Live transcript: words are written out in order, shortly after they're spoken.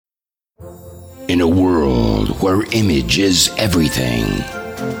world where image is everything.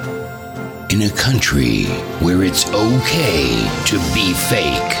 In a country where it's okay to be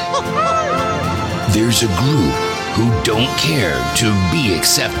fake. There's a group who don't care to be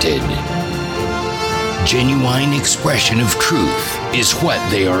accepted. Genuine expression of truth is what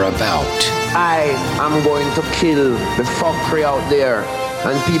they are about. I am going to kill the fuckery out there,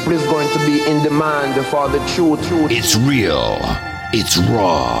 and people is going to be in demand for the truth. It's real, it's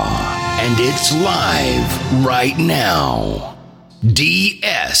raw, and it's live right now.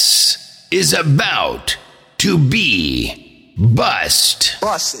 DS is about to be bust.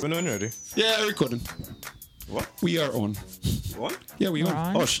 We're not ready. Yeah, recording. What? We are on. What? Yeah, we are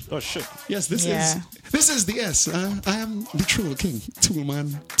on. Oh shit. Yes, this is the S. I am the Troll King. Tool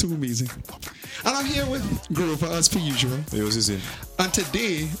man, too amazing. And I'm here with Grover as per usual. Hey, what's his name? And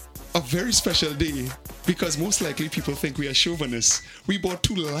today, a very special day, because most likely people think we are chauvinists. We brought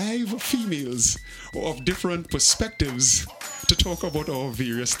two live females of different perspectives to talk about our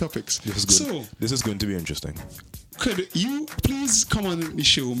various topics. This is good. So, This is going to be interesting. could you please come on the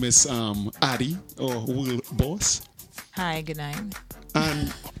show, Miss Addie, or World Boss? Hi, good night.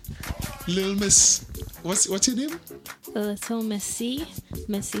 And Little Miss, what's your name? Little Missy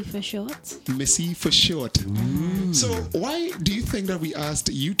for short. Missy for short. So why do you think that we asked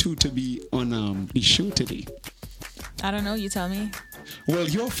you two to be on the show today? I don't know, you tell me. Well,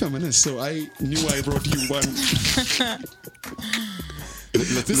 you're a feminist, so I knew I brought you one.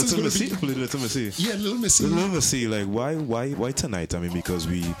 Little Missy. Yeah, Little Missy. Little Missy, like why tonight? I mean, because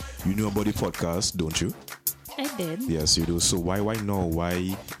you know about the podcast, don't you? I did, Yes, you do. So why now? Why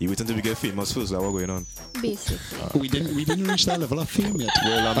you waiting until we get famous first? Like, what's going on? basically. We didn't reach that level of fame yet.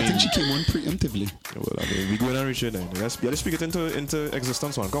 Well, I think she came on preemptively. Well, I mean, we going and reach it then. Let's speak it into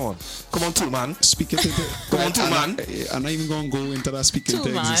existence, one. Come on, tool man. Speak it into. Come on, Tool Man. I'm not even gonna go into that speak into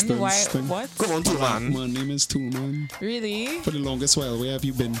Tool Man? existence Why? thing. What? Come on, tool man. My name is Tool Man. Really? For the longest while, where have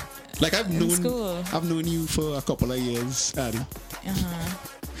you been? Like I've school. known you for a couple of years, Addie. Uh-huh.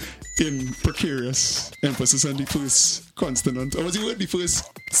 In precarious, emphasis on the first consonant. Or was it the first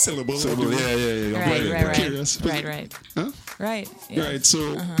syllable? So, of the word? yeah. Precarious. Right. Huh? Right. Yeah. Right.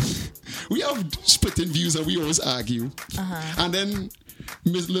 So we have splitting views and we always argue. And then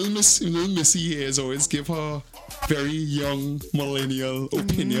Little Missy here is always give her very young millennial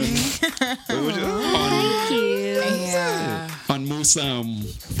opinion Thank you. Yeah. on most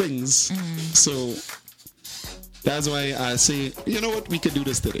things. So that's why I say, you know what, we could do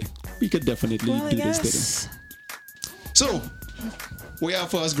this today. We could definitely Well, I do this guess. today. So, we are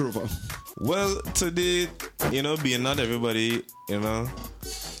first Grover. Well, today, being not everybody,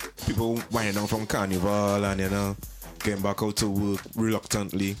 people winding down from carnival and, getting back out to work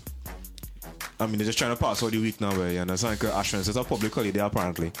reluctantly. I mean, they're just trying to pass all the week now, you understand? Because Ashland is a public holiday,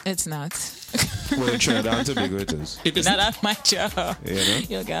 apparently. It's not. Well, in Trinidad and Tobago it is. It is Not at my job. Yeah,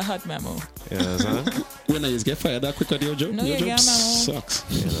 You'll get a hot memo. You understand? when I just get fired that quick at your job. No, your you job get a sucks.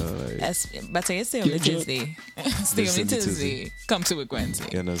 But I stay on the Your job- Tuesday. Stay on the Tuesday. Come to work Wednesday.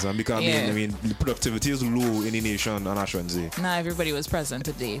 You understand? Because Yeah. I mean, the productivity is low in the nation on Ash Wednesday. Nah, everybody was present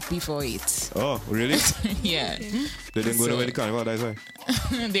today before 8. Oh, really? Yeah. They didn't go So- to any carnival, that's why.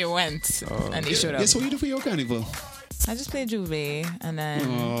 They went and they showed up. Yes, what you do for your carnival? I just played Juve and then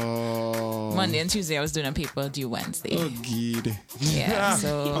Oh, Monday and Tuesday I was doing a paper due Wednesday. oh, good. Yeah,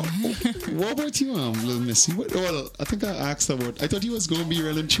 so What about you, Little Missy? Well, I think I asked about. I thought you was going to be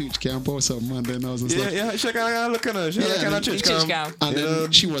real in church camp or something, and then I was just like, Yeah, she kind of looking at her. She Yeah, kind of church church church camp. camp. and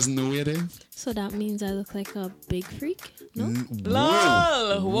then she was nowhere there. So that means I look like a big freak? No?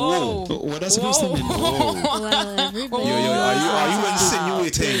 LOL! Whoa! Oh, what that's supposed to mean? Well, everybody. Yo, are you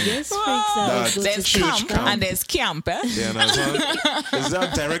insinuating? Biggest freaks that would go to There's church camp, camp. and there's camp, eh? Yeah, understand? Is there a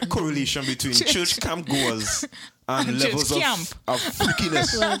direct correlation between church camp goers and Church levels camp. of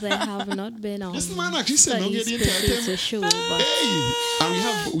freakiness? Well, they have not been on This man actually said, "Don't get the entire studies time." to show, but Hey,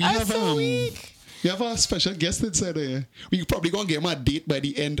 and we have so weak. we have a special guest inside there. We probably gonna get him a date by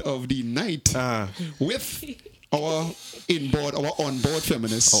the end of the night with our on-board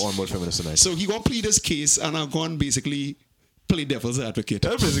feminists. Oh, on board feminist tonight. So he gonna plead his case, and I'm gonna basically play devil's advocate.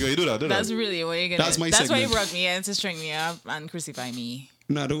 Yeah, basically, you do that. That's really what you're gonna. That's my That's why you segment. brought me in to string me up and crucify me.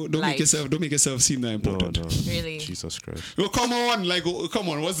 No, don't Life. make yourself seem that No, important. no. Really? Jesus Christ. Well, come on, come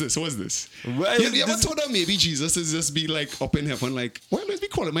on, what's this? Well, You ever thought that maybe Jesus is just be like up in heaven, like, why let me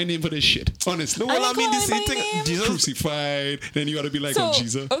call it my name for this shit? Honestly. Well, I you mean, the calling same my thing. name? Jesus. Crucified, then you gotta be like, So oh,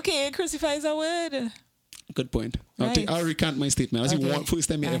 Jesus. okay, crucify is a word. Good point. Right. I'll recant my statement. That's the Okay. first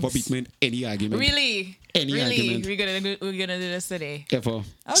time I ever Thanks. beat me in any argument. Really? Any really? argument. We're gonna do this today. Ever.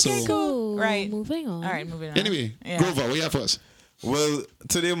 Okay, So, cool. Right. moving on. All right, moving on. anyway, Yeah. Grover, what you have first? Well,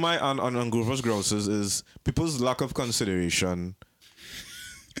 today my on Grover's Grouses is people's lack of consideration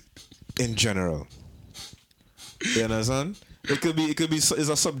in general. You understand? It could be it's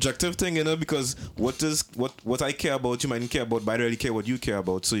a subjective thing, you know, because what I care about you might care about, but I really care what you care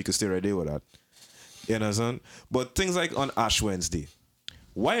about, so you can stay right there with that. You understand? But things like on Ash Wednesday.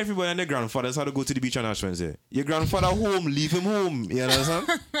 Why everybody and their grandfathers had to go to the beach on Ash Wednesday? Your grandfather home, leave him home. You understand?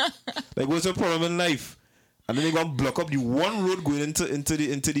 Like, what's the problem in life? And then they're going to block up the one road going into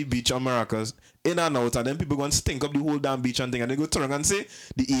the beach on Maracas, in and out, and then people going to stink up the whole damn beach and thing, and they go turn around and say,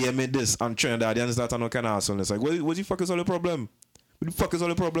 the AM made this, and Trinidadians that are no kind of asshole. It's like, what the fuck is all the problem? What the fuck is all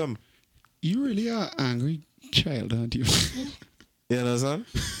the problem? You really are angry child, aren't you? You understand?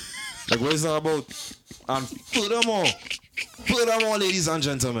 Like, what is that about? And furthermore, ladies and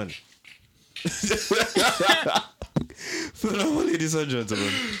gentlemen. Furthermore, ladies and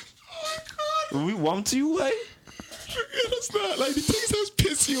gentlemen. We want you, why? That's not like the things that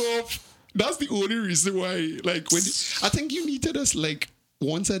piss you off. That's the only reason why. Like when I think you need to just like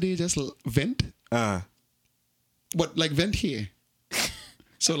once a day just vent. But like vent here.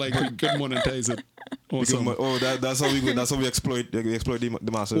 So like we could monetize it. Awesome. That's how we exploit the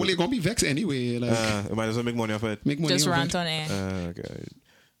masses. Well, you're gonna be vexed anyway. Like you might as well make money off it. Make money Just off rant it. on air. Okay.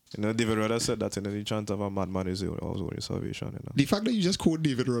 You know, David Rudder said that in the chant of a madman is also only salvation. You know. The fact that you just quote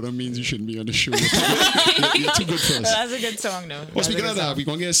David Rudder means you shouldn't be on the show. You're too good for us. That's a good song, though. Well, speaking of that, we're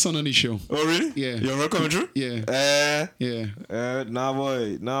gonna get his son on the show. Oh really? Yeah. You're not coming through? Yeah. Nah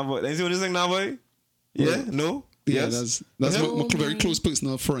boy. Anything what you think, nah boy? Yeah? No? Yeah, Yes? that's Yeah? my very close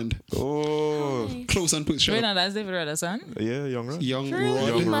personal friend. Oh. Close and personal. Wait, no, that's David Rudder's son? Yeah, young Rod. Young Really? Rod.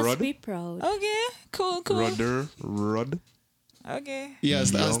 You Young must Rod. be proud. Okay, cool. Rod. Okay.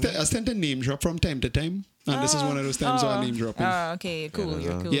 Yes, I tend to name drop from time to time, and this is one of those times where I name dropping. Oh, okay, cool.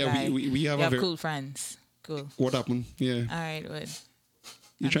 You're a cool Yeah, guy. we have you a have very. cool friends. Cool. What happened? Yeah, All right, good.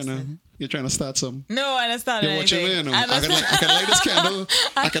 you're trying to start some. No, I understand You're watching me, anything. you know. I can light this candle.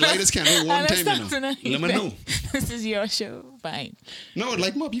 I can light this candle one time, you know. Let me know. This is your show. Fine. No,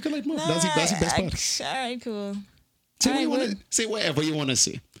 light them up. You can light them up. That's the best part. All right, cool. Say what you Alright, want to say. Whatever you want to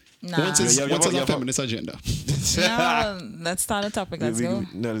say. Nah. Once it's Yeah, once it's yeah, a feminist agenda. No, let's start a topic. Let's go.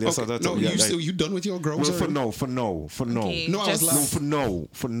 No, let's Okay, start no, that. you you done with your grows? Well, already? for no. Okay, No, I was just laughing.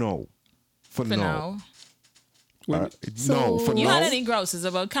 For no. for now. No, So- for You no. had any grouses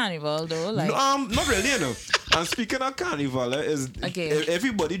about carnival though? Like, Not really, you know. And speaking of carnival, Okay.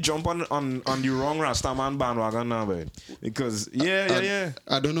 everybody jump on the wrong Rastaman bandwagon now, man. Because yeah.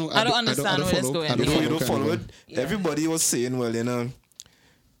 I don't know. I don't understand where it's follow- going. I You don't follow Carnival. it. Everybody was saying, well, you know,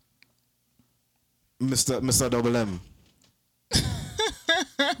 Mr. Double M.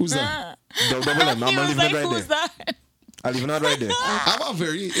 Who's that? Double M. I'm he gonna was leave like, it right who's there. that? I'll leave it right there. I have a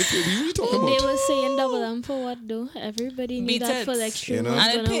very. If you really talking They about. were saying double M for what though? Everybody knew Beat that it. full extreme You know? was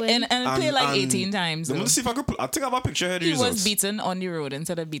And gonna it win. played like 18 times. Let though. me see if I could. I think I have a picture here. He was beaten on the road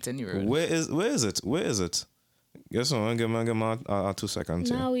instead of beating the road. Where is it? Guess what? Give me 2 seconds.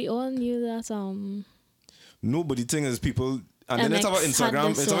 here. Now we all knew that No, but the thing is, people, and then MX it's our had Instagram.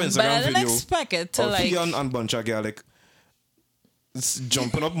 this It's our one. But I Instagram didn't video expect it to of like he and bunch of girl like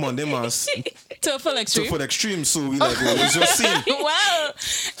jumping up Monday mass to a full to extreme. for the extreme. So we like, what was your scene? Well,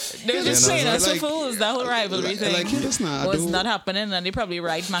 they're just know, saying us for like- fools. That whole rivalry thing Like, listen, I was don't- not happening, and they probably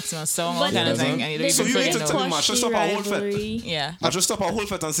write Maximus song, all But kind of Yeah, thing, man. and you don't So even you need to freaking tell know. me, man, just stop our whole fit. Yeah. I just stop our whole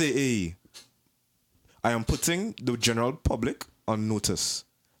fit and say, hey, I am putting the general public on notice.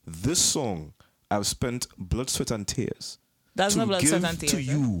 This song, I've spent blood, sweat, and tears That's to no blood, give sweat, and to tears.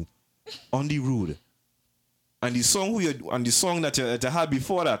 you on the road. And the song that you had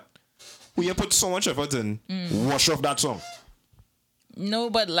before that, who you put so much effort in, wash off that song. No,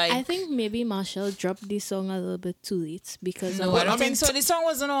 but like, I think maybe Marshall dropped this song a little bit too late because no, of I don't I mean, think so. The song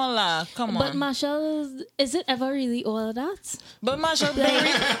wasn't all that. Come But on. Marshall, is it ever really all of that? But Marshall been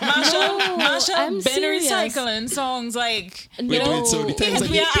I'm been serious. recycling songs like Wait, so the he times had like to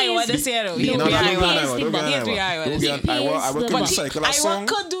be you- Iowa this year though. He had No, to be don't Iowa. get He Iowa, don't get had to be Iowa. Iowa Don't this get year. Iowa. I will But recycle a Iowa song.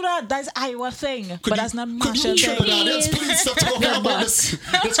 could do that. That's Iowa thing. But that's not Could Marshall you thing. Trinidadians please stop talking about this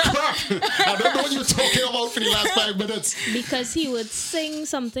crap? I don't know what you're talking about for the last 5 minutes. Because he would sing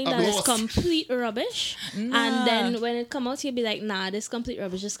something I'm that is lost. complete rubbish, and then when it come out, he'd be like, "Nah, this complete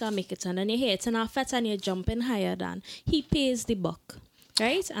rubbish just can't make it." And then you hear it's in our fat, and you're jumping higher than he pays the buck,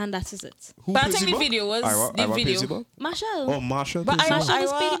 right? And that is it. Who But I pays think the buck? video was Iowa the pays video. the buck? Marshall, Oh, Marshall. But pays the buck? Marshall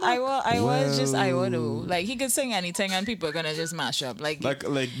was paid Iowa is just Well- Iowa though. Like he could sing anything and people are gonna just mash up. Like Like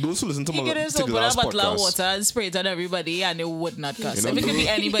those who listen to he my could just to the open a last bottle of podcast. water and spray it on everybody and they would not cuss. You know, If it could be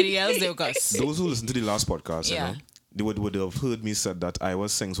anybody else, they'll cuss. Those who listen to the last podcast, Yeah. you know, they would have heard me said that I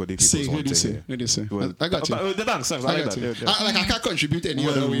was sings what the people Say, want to hear. what do you say? Well, I got you. The dance songs, I I got like you. that. Yeah. I can't contribute any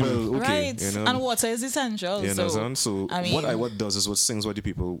other way. Well, okay. Right. You know? And water is essential. You so, know, so I mean, what does is what sings what the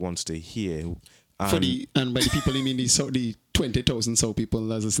people wants to hear. And by the people, I mean the 20,000 South people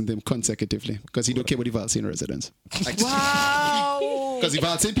that listen to him consecutively because he don't care about the Valsine residents. wow. Because the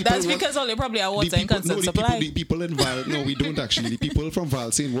Valsine people. That's because only probably our water the and people, constant no, supply. the people in Val, no, we don't actually. The people from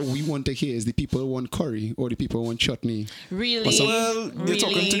Valsine, what we want to hear is the people want curry or the people want chutney. Really? Well, you're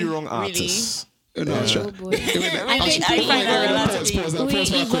talking to the wrong Really? artists. No, Oh sure. boy. I find that relatively. We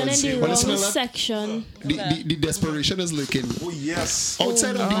even in the Well, wrong smell that? section. The desperation is looking Oh yes.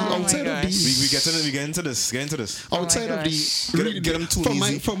 outside of the my outside of gosh. We the get into this. Get into this. outside of gosh. the Get 'em too for easy.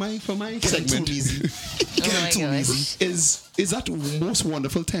 my segment Oh my gosh. is that most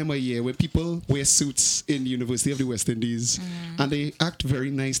wonderful time of year where people wear suits in the University of the West Indies and they act very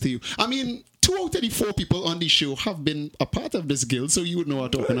nice to you. I mean, 2 out of the 4 people on the show have been a part of this guild, so you would know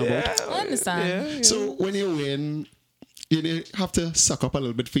what I'm talking about. I understand. So when you win, you have to suck up a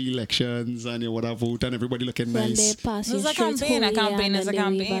little bit for elections and you want to vote and everybody looking When they nice. pass you This is a straight campaign, a holy campaign and is a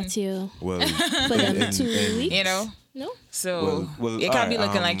then they wave campaign. at you Well, for them and- 2 weeks. You know? No? So Well, you can't be alright,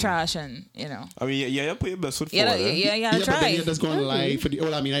 looking like trash and, you know. I mean, you put your best foot Yeah, forward. yeah, you Yeah, gotta but then try. you're just going to lie for the.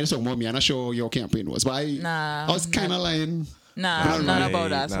 Well, I mean, I just talking about me. I'm not sure your campaign was, but Nah, I was kind of lying. Nah, not about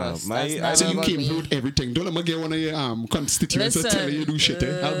that. Nah, First. my- That's So not you about came me. vote everything. Don't let me get one of your constituents to tell you do shit.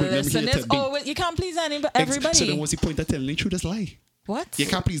 I'll bring them Listen, here it's to be. always, you can't please So everybody. then what's the point of telling the truth? Just lie. What? You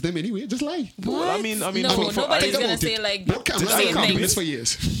can't please them anyway. Just lie. Well, I mean, no, for- nobody's Think gonna about say it. like What campaign? the I've same campaigned thing. this for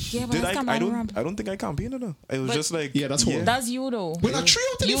years. Yeah, but Did it's come I on, don't Rob. I don't think I campaigned enough. It was But- just like Yeah, that's horrible. That's you though. We're not 3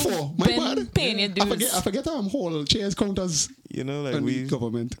 out of the You've 4. My been bad. paying your dues. I forget whole chairs count as you know, like on the we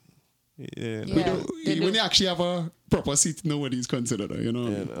government. yeah. Yeah. We don't, they do. when you actually have a proper seat, nobody's considered, you know.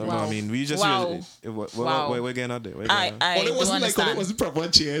 Yeah, no, Wow. I mean, we just Wow. Wow. we're getting out there. We're I getting out. All it do wasn't like all understand. it wasn't proper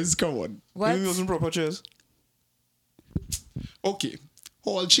chairs. Come on. What? Maybe it wasn't proper chairs. Okay.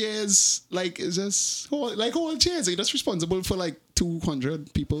 Hall chairs, like, is just hall chairs. You're just responsible for like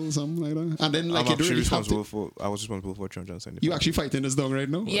 200 people, something like that. And then like I'm you don't actually really have responsible to. for. I was responsible for 375. You actually fighting this dog right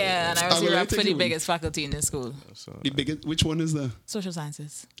now? Yeah, and I was will the let rep you for the win. biggest faculty in the school. So, The biggest. Which one is the? Social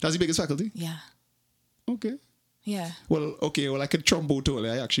sciences. That's the biggest faculty. Yeah. Okay. Yeah. Well, okay. Well, I could trumbo totally.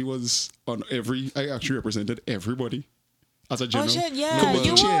 I actually was on every. I actually represented everybody as a general. Oh shit, yeah. Committee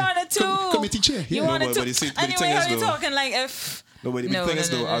You chair. were on it too. Committee chair. You Yeah. wanted but to. you see, but the Anyway, thing is, how you though- talking like if no, but the No, thing no,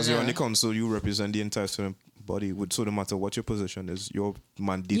 is, no, though, no, as you're on no. the council, you represent the entire student body. So no matter what your position is, your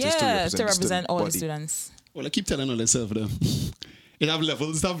mandate is to yeah, represent, to represent all the body. students. Well, I keep telling on myself though. It have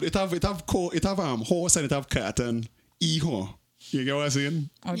levels. It have horse and it have cat and e-ho. You get what I'm saying?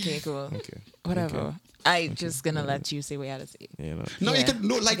 Okay, cool. Okay. Whatever. I just gonna let you say what you had to say. You know. No, Yeah. you can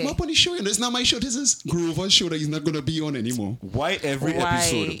no like Okay. my on the show. You know, it's not my show. This is Grover's show that he's not gonna be on anymore Why every Why?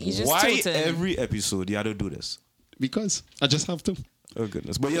 episode? You just Why tilted. every episode you had to do this? because I just have to. Oh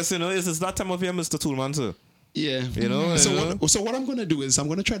goodness! But yes, you know, it's that time of year, Mr. Toolman, sir. Yeah, You know, So you know? what I'm gonna do is I'm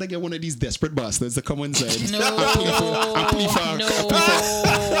gonna try to get one of these desperate bastards to come inside. No, and plea for-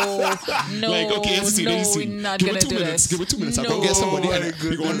 no, Like, okay, let's see, no, let's see. we're not Give gonna it 2 do minutes. this. Give it 2 minutes. I'm No. gonna get somebody. Oh, And my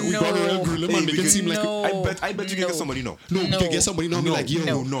we're gonna real grill him and make it seem like. No. I bet you can get somebody now. No, we No. can get somebody now and be No, like,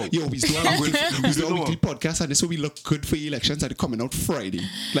 yo, no. yo, we still have we still have a No. weekly podcast and this will be look good for elections and coming out Friday.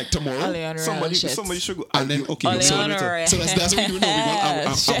 Like tomorrow. Oleandro, Somebody shit. should go. And then okay, so Oleandro. that's what we do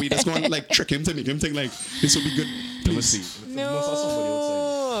now. Are we just going to like trick him to make him think like this will be good? Let me see.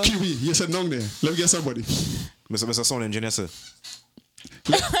 No. Kiwi, you said no there. Let me get somebody. Mr. Sound Engineer, sir.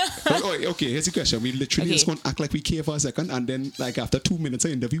 Okay, here's the question. We literally Okay. just going to act like we care for a second and then like after 2 minutes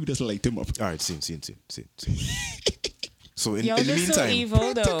of interview, we just light him up. All right, see. So in You're the just so meantime, evil,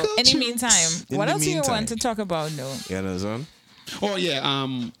 though. Practical In the jokes. meantime, In what the else do you meantime. want to talk about, though? you understand? Oh yeah,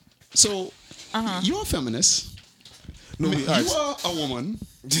 so you're a feminist. No, You are a woman.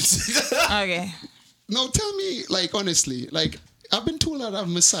 Okay. Now tell me, like honestly, like I've been told that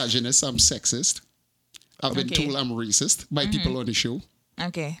I'm misogynist, I'm sexist. I've been Okay. told I'm racist by people on the show.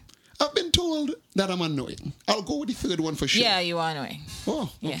 Okay. I've been told that I'm annoying. I'll go with the third one for sure. Yeah, you are annoying.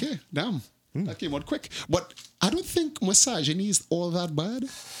 Oh, Yeah. okay. Damn. That came out quick. But I don't think misogyny is all that bad.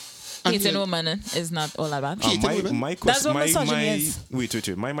 And Hating yet- woman is not all that bad. Hating women? my That's what misogyny my is.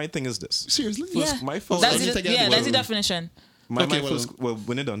 wait. My thing is this. Seriously? Yeah. my first That's question- the, yeah, that's the definition. My Okay, first, well,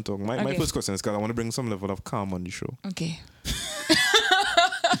 when you're done talking, my Okay. first question is because I want to bring some level of calm on the show. Okay.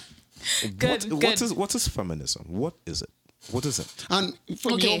 What is feminism? What is it? What is it? And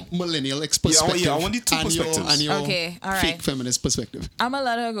from Okay. your millennial perspective, Yeah, I want the two and your- perspectives. and your Okay, all right. fake feminist perspective. I'm gonna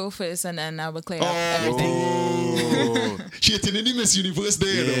let her go first and then I will clear up everything. Oh, She attended the Miss Universe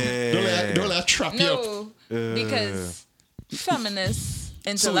there, Yeah. though. Don't let her trap you up. No. Because feminists, So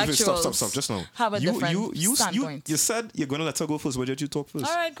intellectuals, stop, just now. have a different standpoint. You said you're gonna let her go first. Why did you talk first?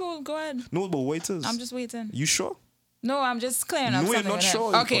 All right, cool. Go ahead. No, but waiters. I'm just waiting. You sure? No, I'm just clearing up No, you're something. not with him.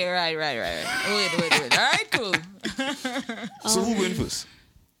 sure. Okay, right. Wait. All right, cool. So who went first?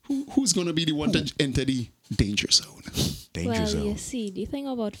 Who's gonna be the one to enter the danger zone? Danger Well, zone. you see, the thing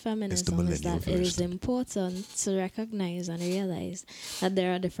about feminism is millennial that it is first. important to recognize and realize that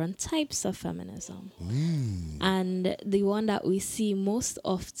there are different types of feminism. And the one that we see most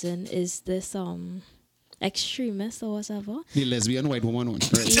often is this extremist or whatever. The lesbian white woman one.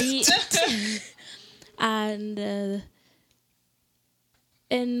 Right. And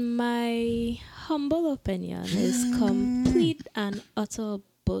in my humble opinion, is complete and utter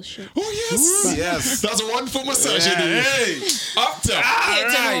bullshit. Oh yes, Yes. That's one for misogyny. Hey. Up top.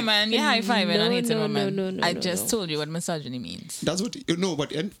 Hating woman. You're high-fiving on hating no, woman. no, I no, just no. told you what misogyny means. That's what no,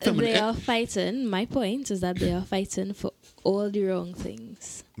 but in They feminine. are fighting. My point is that they are fighting for all the wrong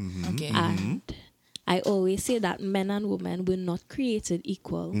things. Okay. And I always say that men and women were not created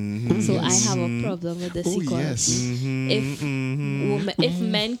equal. So I have a problem with this Oh equality. yes. If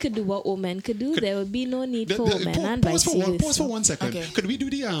men could do what women could do, there would be no need for women and Pause vice for one. Pause versa. for 1 second. Okay. Could we do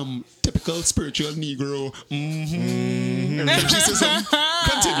the typical spiritual Negro? Emphasis?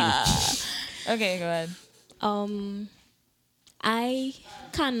 Continue. Okay, go ahead. I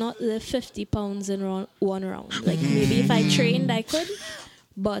cannot lift 50 pounds in one round. Like maybe if I trained, I could,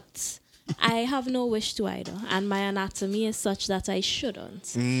 but I have no wish to either, and my anatomy is such that I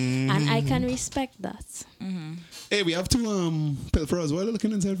shouldn't, and I can respect that. Hey, we have two pilfer as well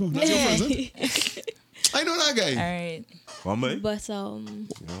looking inside phone. That's your friend, huh? I know that guy. All right. Oh, man. But Oh,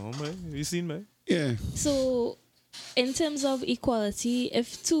 man. You seen me? Yeah. so in terms of equality,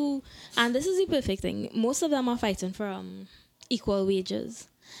 if two, and this is the perfect thing, most of them are fighting for equal wages.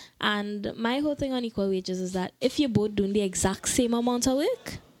 And my whole thing on equal wages is that if you're both doing the exact same amount of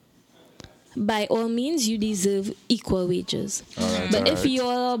work, by all means, you deserve equal wages. But if you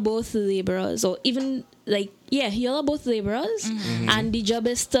all are both laborers, or even you all are both laborers, and the job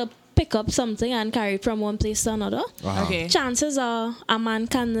is to pick up something and carry it from one place to another, Okay. chances are a man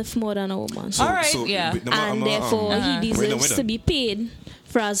can lift more than a woman. All right, yeah. And therefore, he deserves wait to be paid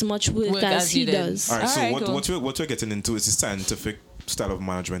for as much work as he you did. does. All right, so Alright, what cool. we're getting into is the scientific style of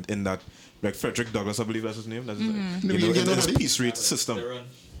management in that, like Frederick Douglass, I believe that's his name. That's his name. No, You know, you get in his nobody? piece rate system.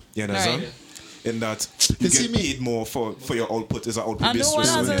 You understand? Right. In that You you see get me- paid more for your output is an output And no based one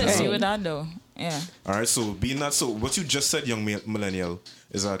has an system. issue with that, though. Yeah. All right, so being that, so what you just said, young millennial,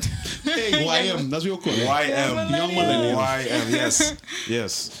 is that Hey, YM. That's what you call it. YM, Young millennial. YM,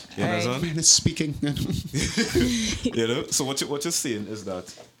 yes, you All right. understand? Man is speaking. You know, so what you're saying is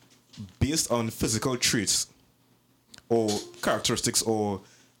that based on physical traits or characteristics or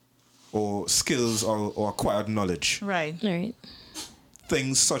skills or acquired knowledge, Right. Right.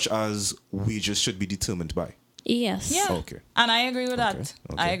 things such as wages should be determined by. Yes. Yeah. Okay. And I agree with that.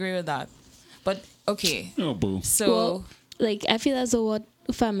 Okay. I agree with that. But, okay. Oh, boo. So, Well, I feel as though what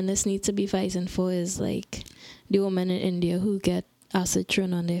feminists need to be fighting for is the women in India who get acid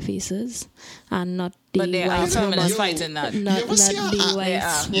thrown on their faces, and not the but there are white feminists woman. fighting that. Not You ever see the a- white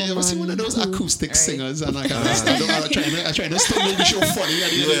yeah. woman. Yeah, you ever see one of those who- acoustic singers and like I trying to still make the show funny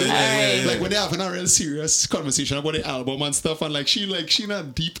at the end of the day. Like when they're having a real serious conversation about the album and stuff, and she in a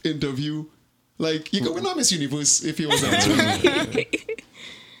deep interview. Like you could win a Miss Universe if you was answering.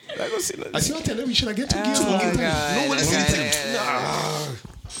 I see on television I get to give all the time. No one is anything.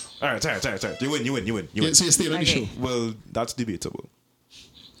 All right. You win. Yeah, so you stay on the Okay. show. Well, that's debatable.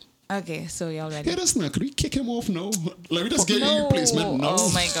 Okay, so y'all ready? Yeah, that's not. Could we kick him off now? Like we just get No. a replacement now.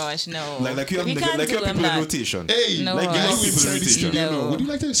 Oh my gosh, no. Like you have, We can't like you do have them people in that. rotation. Hey, No. like you Like have people inside the rotation. studio No. now. Would you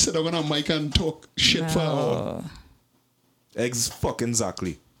like to sit down on a mic and talk shit for? No. Fucking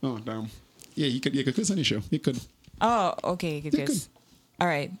exactly. Oh damn. Yeah, you could curse on the show. You could. Oh, okay, good, You good. could. All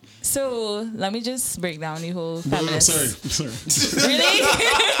right. So let me just break down the whole Oh, feminist. I'm sorry.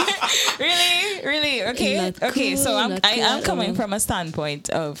 Really? Really? Okay. Not Okay. So cool, I not am cool. coming from a standpoint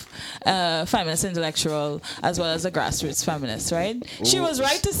of feminist intellectual as well as a grassroots feminist, right? She was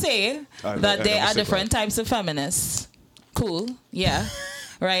right to say I that there never are said different types of feminists. Cool. Yeah.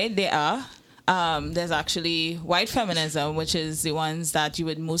 Right? They are. There's actually white feminism, which is the ones that you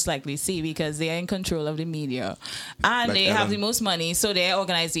would most likely see because they are in control of the media and Like they have Ellen. the most money, so their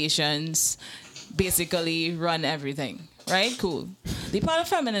organizations basically run everything. Right? Cool. The part of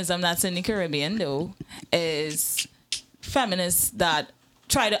feminism that's in the Caribbean, though, is feminists that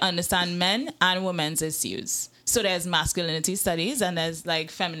try to understand men and women's issues. So there's masculinity studies and there's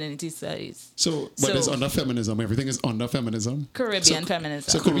like femininity studies. But it's under feminism. Everything is under feminism. Caribbean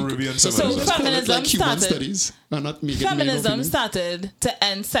feminism. Caribbean so feminism. let's call it Feminism like human started- studies and not make it male or Feminism female. started to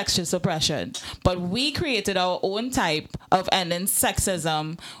end sexual suppression, but we created our own type of ending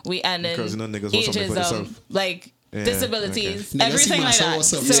sexism. We ended Because, you know, niggas want something for ageism, themselves. like Yeah, disabilities, okay. everything Niggas like see that.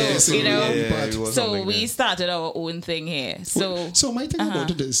 myself, So, yeah, so you know, yeah, it was so something we there. started our own thing here. So my thing about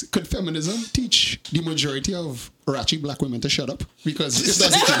it is, could feminism teach the majority of ratchet black women to shut up? Because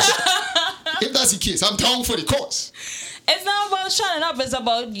if that's the case, I'm down for the cause. it's not about shutting up. It's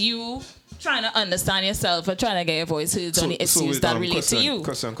about you trying to understand yourself and trying to get your voice heard on the issues with, that relate to you.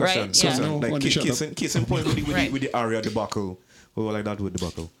 Question. Right? So, Yeah. no, like, only shut case in point with Right. the area debacle, or like that with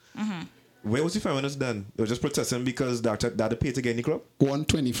debacle. Mm-hmm. Where was the feminists then? They were just protesting because that they paid to get in the club?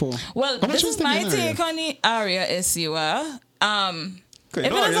 124. Well, How much this was is the my main take area? on the area issue. Okay,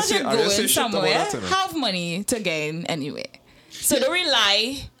 If no, it is that you're I just say going shit about somewhere, that, you know. have money to gain anyway. So don't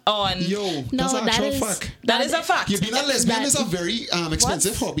rely on. Yo, No, that's an that actual is- fact. That is a fact. Yeah, being a lesbian That- is a very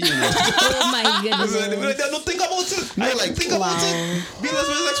expensive hobby. You know? Oh my They goodness. don't think about it. No, I like, think about it. Being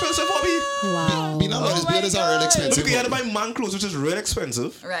lesbian is expensive hobby. Wow. Being a lesbian is a real God. expensive Look, you had to hobby. buy man clothes, which is real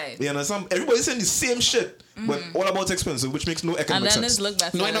expensive. Right. You understand? Everybody's saying the same shit, but all about expensive, which makes no And economic then sense. it's look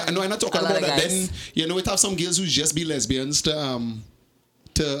better. No, I'm not talking a lot about of that. guys. Then you know, it have some girls who just be lesbians to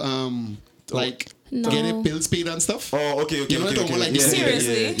like No. get their bills paid and stuff. Oh, okay. You know what I'm talking about, like,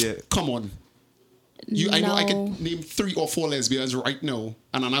 Seriously? Yeah. Come on. I know I No. can name 3 or 4 lesbians right now,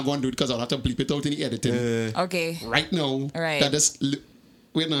 and I'm not going to do it because I'll have to bleep it out in the editing. Okay. Right now, Right. that is.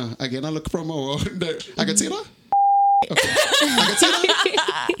 Wait, no, again, I look from our. I can say that? Okay. I can say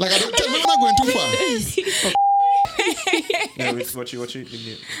that? Like, I don't tell me when I'm going too far. Yeah, what you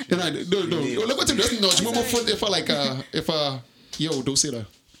No, look what you just nudge me my foot if yo, don't say that.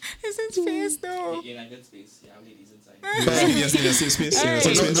 It's his face though. In a good space, you have ladies inside. Yes, in a safe space. Hey.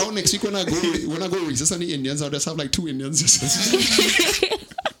 So now next week when I go recess on the Indians, I'll just have like 2 Indians.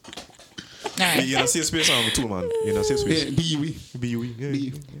 Alright. You're in a safe space, too, man. You're in a safe Yeah, space. BUE. BUE.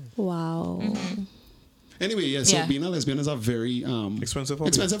 Yeah. Wow. Anyway, yeah, so Yeah. being a lesbian is a very Expensive hobby.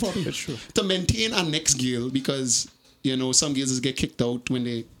 expensive hobby. It's true. To maintain a next girl, because you know some girls just get kicked out when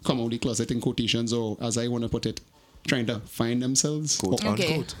they come out the closet in quotations, or as I want to put it, trying to find themselves. Quote Or Okay.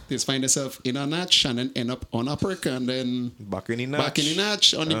 unquote. they just find themselves in a natch and then end up on a prick and then Back in the natch. back in the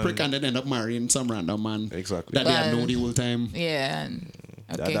natch on the prick and then end up marrying some random man Exactly. that they had Well, known the whole time. Yeah.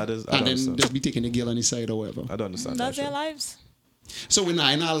 Okay. That is. I And don't then understand. just be taking the girl on the side or whatever. I don't understand. That's that their shit. lives. So when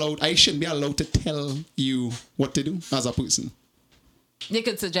I'm not allowed, I shouldn't be allowed to tell you what to do as a person. You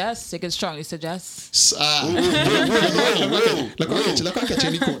could suggest. You could strongly suggest. Look, I'll catch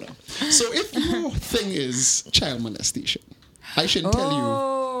any corner. So if your thing is child molestation, I shouldn't tell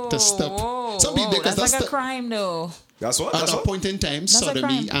you to stop. Some people, because that's like a the- crime, though. That's what. at That's a what. point in time, a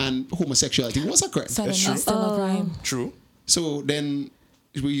sodomy crime. and homosexuality was a crime. So That's that's true. still a crime. True. So then,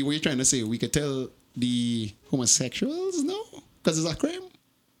 what are you trying to say? We could tell the homosexuals no? Because it's a crime?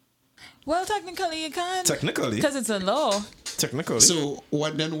 Well, technically you can. Technically. Because it's a law. Technically. So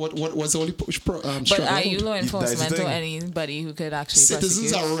what then? What was the only But struggle are you about? law That's the enforcement or thing. anybody who could actually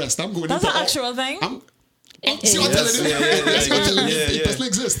Citizens prosecute? arrest. I'm going That's into an actual thing? It See what I'm is. telling you? Yes, See what I'm telling you? yeah, It yeah. doesn't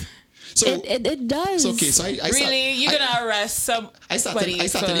exist. So It does. so okay. So I Really? You're I- going to arrest I somebody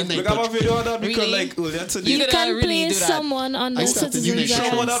started in for... Look, I have a video of that because Really? like earlier today. You You could can really place do that. someone under I started citizens' United You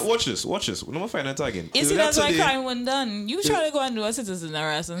know what arrest. that? Watch this. Watch this. No more find that again. You see, Earlier that's why today, crime wasn't done. You try to go and do a citizen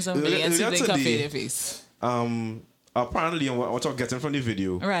arrest on somebody and see if they can today- feel their face. Apparently, and what I'm getting from the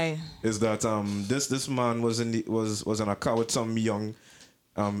video Right. is that this man was in a car with some young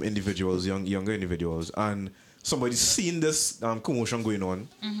younger individuals, and somebody seen this commotion going on,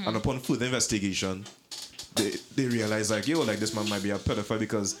 Mm-hmm. and upon further investigation, they realized like, yo, like this man might be a pedophile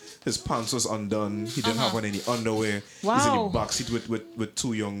because his pants was undone, he didn't have on any underwear, he's in Wow. the backseat with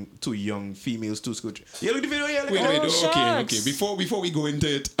two young females, two scooch. Yeah, look the video, yeah, look Wait, at wait, it. shucks. okay. Before we go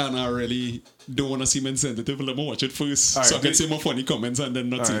into it, and I really don't want to seem insensitive, let me watch it first, All so I right, can do- say more funny comments and then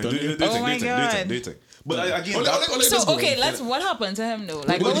not All say right, it on do here. your thing, Oh my do your God. thing, do your thing. But again, Ole, that- ole, ole, let's So, go. okay, what happened to him, though?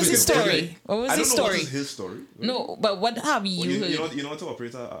 Like, What what was do you his think? story? What was I his don't know what story? is his story. No, but what have you You heard? know what to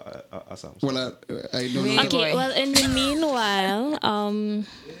operate Assam. Well, I don't Wait. know. Okay, Boy. well, in the meanwhile, I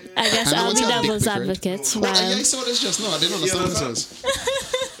guess I know I'll it's be a dick devil's pic, right? advocate. Well, While I saw this just now. I didn't understand what this was.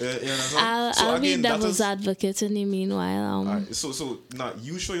 I'll be devil's advocate in the meanwhile. So now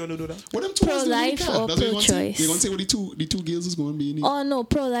you sure you want to do that? What them two is doing in the Pro-life car? or That's what you want to say? pro-choice? You want to say what the two girls is going to be in it? Oh no,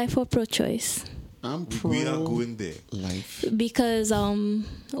 pro-life or pro-choice? I'm pro We are going there. life. Because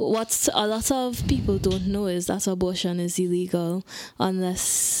what a lot of people don't know is that abortion is illegal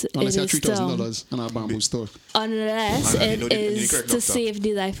unless Unless you it have is $3,000 in our bamboo store. unless And you it know the is correct to doctor. save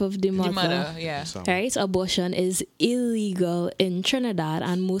the life of the The mother. mother, yeah. Right? Abortion is illegal in Trinidad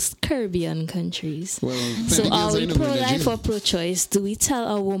and most Caribbean countries. Well, So plenty are girls I we know in the pro-life jail. or pro-choice? Do we tell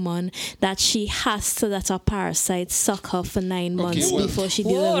a woman that she has to let a parasite suck her for 9 months well- before she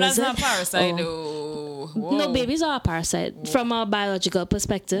Whoa, delivers that's it? not parasite, Or- though. Whoa. No, babies are a parasite. From a biological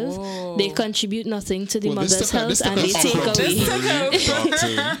perspective, they contribute nothing to the Well, this mother's took a- health this and took they a take uproar. away.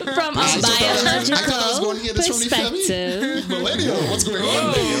 From a I thought I was biological going to hear this from the family. perspective. Millennial, what's going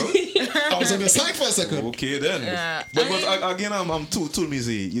on? I was on the side for a second. Okay then. Yeah. But again, I'm too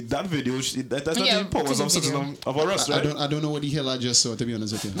busy. That video, that's not Yeah, the powers to of the video. system of arrest, I right? don't know what the hell I just saw, to be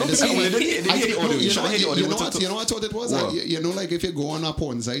honest with you. No, because when they hear the audio, you should hear the audio. You know what I thought it was? What? You know, like if you go on a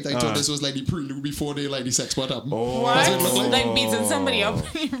porn site, I thought this was like the prelude before they like the sex part happened. What? That's what it looked like. Like beating somebody up?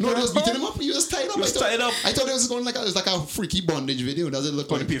 No, they was beating him up. He was tied up. He was I thought- tied up. I thought it was going like it was like a freaky bondage video. Does it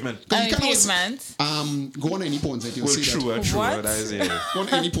look On like the pavement. 'Cause On you the cannot- pavement? Go on any porn site, you'll Well, see true, that. true. What? That is, yeah. Go on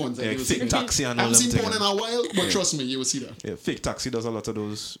any porn site, Yeah, you'll see fake that. taxi and I all haven't them seen porn things. in a while, but trust me, you will see that. Yeah, fake taxi does a lot of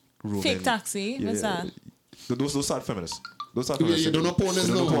those. Ruling. Fake taxi? What's that? Those are feminists. Those are Yeah, feminists. you don't know porn is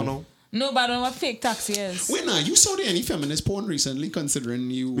You don't know no. porno? No, but I don't know what fake taxi is. Wait, now you saw any feminist porn recently? Considering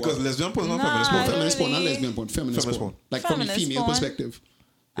you Because lesbian porn is not Nah, feminist I porn. don't feminist porn, not really- lesbian porn, feminist Feminist porn. porn. Like from the Feminist female porn? perspective.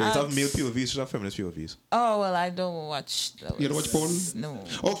 Yeah, you have male POVs, you have feminist POVs. Oh, well, I don't watch those. You don't watch porn? No.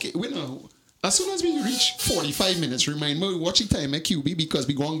 Okay, wait now. As soon as we reach 45 minutes, remind me we watching time at QB because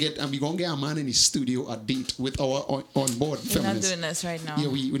we gonna get a man in the studio a date with our on board We're not feminist. doing this right now. Yeah,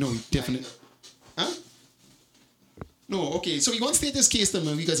 we know we definitely. Huh? No, okay. So he won't state his case to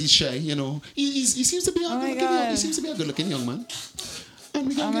me because he's shy. You know, he seems to be a Oh my good-looking young, he God. seems to be a good-looking young man. And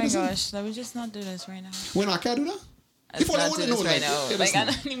we Oh gonna my get us in. gosh, let me just not do this right now. When I can't do that. Let's If I not want do to know, this right like, now. let Like, us I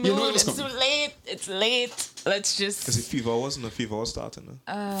know. don't even You know know. it was It's too coming. late. It's late. Let's Is it just. fever hours? No, fever hours starting.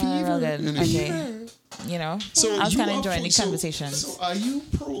 Fever. Real good. And Okay. You know, So I was you kind of are enjoying the pro- conversation. So are you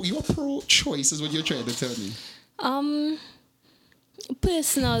pro? You're pro-choice, is what you're trying to tell me.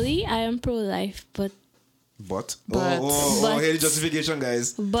 Personally, I am pro-life, but But, But- here's the justification,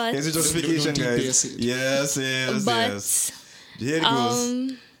 guys. but- Here's the justification, Don't guys. debase it. Yes, yes, but yes. Here it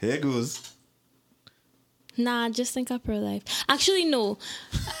goes. Here it goes. nah, just think of pro-life. Actually, no.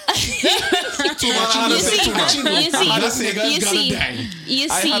 I had You to say see, two, man. you I had to say, see, guys, you gotta see, die. you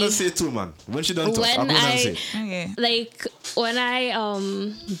I had to see. say two, man. When she done talk, When I'm going to I- say. Okay. Like when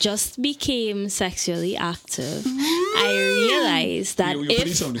I just became sexually active, I realized that You put the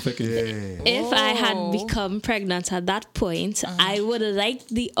if sound effect in. if I had Oh. become pregnant at that point, I would like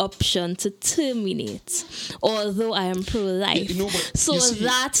the option to terminate, although I am pro-life. You know, but So you see-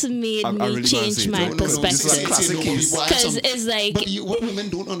 that made I me really wanna change say it. my No, no, no, this is a perspective. classic case. Because it's like But what women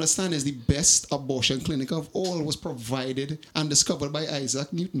don't understand is the best abortion clinic of all was provided and discovered by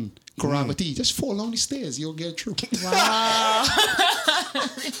Isaac Newton. Gravity. Just fall down the stairs, you'll get through.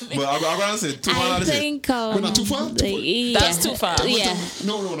 But I'm going to say two, man. I That's it. think We're not too far? That's too far. Yeah.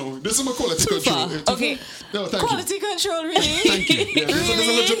 No. This is my quality Too control. far. Okay. No, thank you. Quality control, really? Thank you. Yeah, There's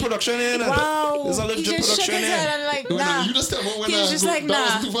a legit production here. Wow. There's a He legit just shook production his here. head and like, When nah. you just tell me when He was just like, that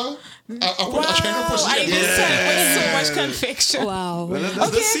nah. was too far. I Wow. try to push I it. even said it with so much conviction. Wow. Let's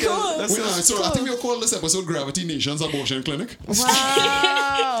Okay, see it. cool. Let's see Well, it. so I think we'll call this episode Gravity Nation's Abortion Clinic.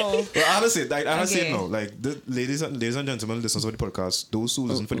 Wow. Well, I say Okay. no. Like, the ladies and gentlemen, listen to the podcast. Those who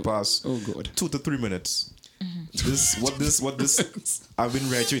listen for the past Oh, God. 2 to 3 minutes. What this I've been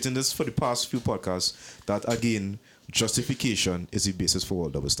reiterating this for the past few podcasts that again, justification is the basis for all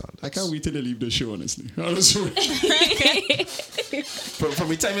double standards. I can't wait till they leave the show, honestly. Honestly. From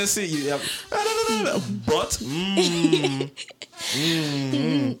the time you say you have, but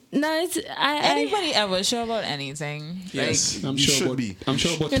No, it's Anybody ever sure about anything? yes, I'm you sure should about, be. I'm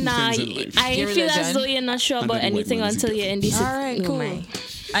sure about two Nah, things in life. I Your feel as religion. though you're not sure And about then the white anything man is until you're in this. All right, no, cool. my.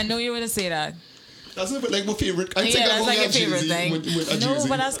 I know you were to say that. That's not like my favorite. I think Yeah, I'm that's going like to your favorite Jay-Z thing. with a No, Jay-Z.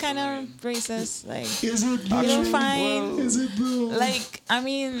 but that's kind of racist. Like, Is it, bro? you're fine. Is it, bro? Like, I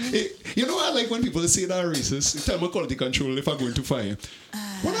mean, You know, I like when people say that racist. Tell my quality control if I'm going to fire.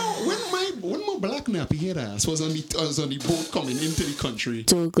 When my black nappy head ass was on the boat coming into the country.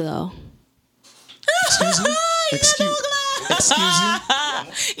 Douglas. Excuse me. Excuse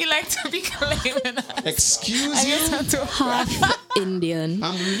you. you like to be claiming that. Excuse I guess you. I'm too Half Indian.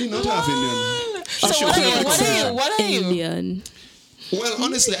 I'm really not half Indian. So what are you? What are you? What are you? Indian. Well,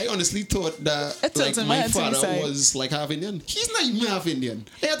 honestly, I honestly thought that It like tilted my my head to the father side. was like half Indian. He's not even half Indian.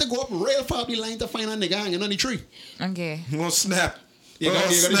 I had to go up real far the line to find a nigga hanging on the tree. Okay. You gonna snap? You got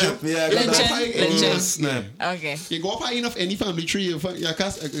the snap. joke? Yeah, I You got go that. up high- Lynching. yeah. Snap. Okay. You go up high enough any family tree, you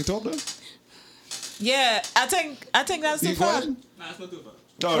talk there? Yeah, I think that's too You go far. ahead. Nah, it's not too far.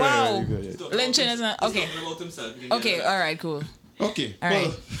 Oh, Wow. yeah, yeah. Talk Lynching about is not him- okay. He's talking about himself. You can Okay, get all right, cool. Okay. All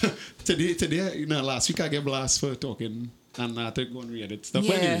well, today, last week I get blast for talking and I think go and read it. Stuff.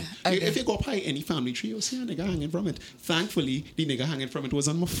 Yeah, Anyway, okay. if you go up high any family tree, you'll see a nigga hanging from it. Thankfully, the nigga hanging from it was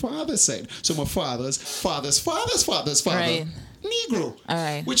on my father's side. So my father's father, Right. Negro. All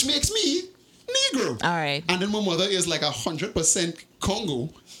right. Which makes me Negro. All right. And then my mother is like 100% Congo.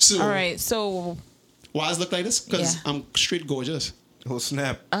 So All right, so why does it look like this? Because Yeah. I'm straight gorgeous. Oh,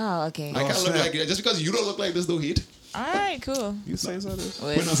 snap. okay. I can't look snap. like it. Just because you don't look like this, don't hate. All right, cool. You say so this?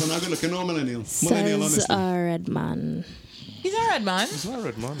 Wait. When I was not good looking, no millennial. Millennial, Says honestly. a red man. He's a red man. It's not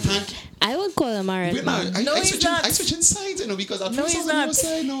red, man. I would call him a red Wait, no, man. No, he's not. I switching sides, because at No, first I he's was on your not.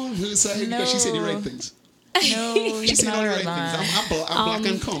 side, no, on her side, because she said the right No. things. No, She he's said not all a the red right man. things. I'm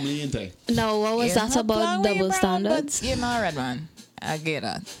black and comely, ain't I? Now, what was He's that not about black, double brown, standards? But you're not a red man. I get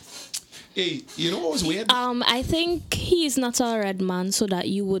that. Hey, you know what was weird? I think he's not a red man so that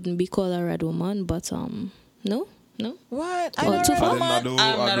you wouldn't be called a red woman, but no. What? Oh, I'm not too a far. red woman.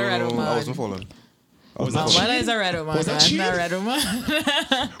 I'm not a red I woman. wasn't following. Was My that mother cheating? is a red woman. Was that I'm not a cheating? red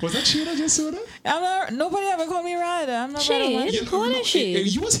woman. Was that shit I just saw that? I'm not. Nobody ever called me red. I'm not a red woman. Shade? What is she?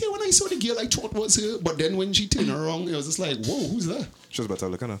 You was here when I saw the girl I thought was her, but then when she turned around, it was just like, whoa, who's that? She's better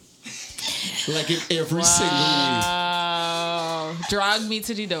looking, huh? Like in every single way. Wow. Drag me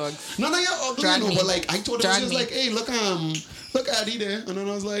to the dogs. No, you're ugly, Drag me. but like I thought it Drag was just me. like, hey, look Addy there, and then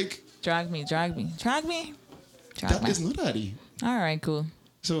I was like, Drag me. Drag me. Drag me. Drag that me. is not Addy. All right. Cool.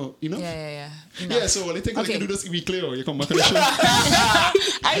 So you know. Yeah. Yeah, so what I think I Okay. can do this we clear or you come back on the show.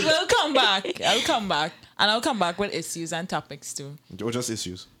 I will come back. I'll come back. And I'll come back with issues and topics too. Or just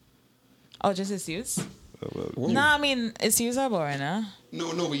issues. Oh, just issues? Whoa. Nah, I mean, issues are boring, huh?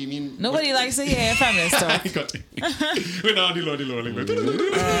 No, but you mean Nobody likes to hear feminist talk. I got it. We're not the law.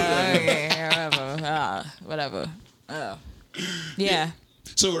 Okay, whatever. Yeah.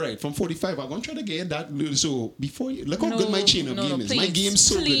 So right, from 45, I'm gonna try to get that. So before you look how No, good my chain of no, game is. My please, game's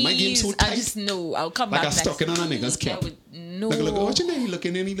so good. My game's so please. tight. I just know. I'll come Like back I next stuck it on a nigga's week. I cap. would- No. Look, what you know? He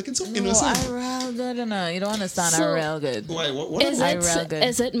looking and he looking so No, innocent. I real good enough. You don't understand. So- I real good. Why? What Is I real good.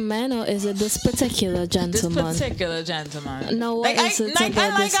 it men or is it this particular This gentleman? particular gentleman. No, what is it I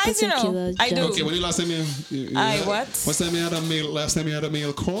about like this guys, you know. particular I do. Okay, when the last time you I had- what? What's time you had a mail? Last time you had a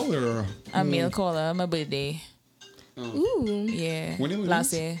mail call or? A meal caller, my birthday. Ooh. Yeah. When it was?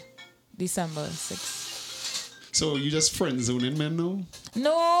 Last year. December 6th. So you just friend zoning men now?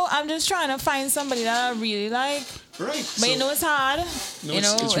 No, I'm just trying to find somebody that I really like. Right. But you know it's hard. No, you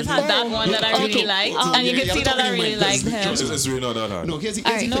know, it's it's really hard. That hard. one that I Okay. really like. Oh, And you yeah, can yeah, see I'm that I talking really about liked this. him. It's really not that hard. No, here's the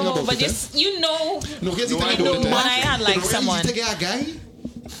All right. thing No, about but it. just, you know. No, here's the No, thing I about know it. when I had, like, You know, someone. You take a guy.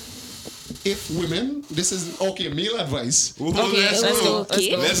 If women, this is okay. Male advice. Okay, let's go.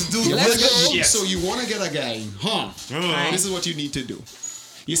 Okay. Let's do You let's wanna go. get- So you want to get a guy, huh? Right. This is what you need to do.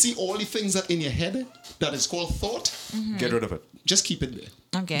 You see all the things that in your head that is called thought. Get rid of it. Just keep it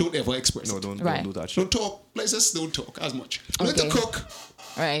there. Okay. Don't ever express No, it. don't Right. do that shit. Don't talk. Let's just don't talk as much. Learn to Okay. cook.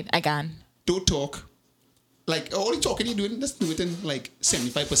 Right, I can. Don't talk. Like all the talking you're doing, let's do it in like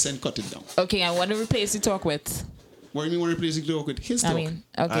 75%. Cut it down. Okay, I want to replace the talk with. What do you mean? Want to replace the talk with his talk? I mean,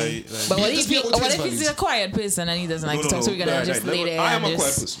 okay. I- But what Just if, be he, about his what if values. he's a quiet person and he doesn't like to talk? So we're going to just lay there I and am a quiet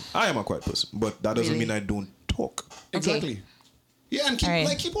just... person. I am a quiet person. But that doesn't Really? mean I don't talk Exactly. Yeah, and keep All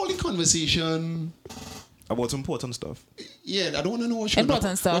right. keep all the conversation. about important stuff. Yeah, I don't want to know what's showing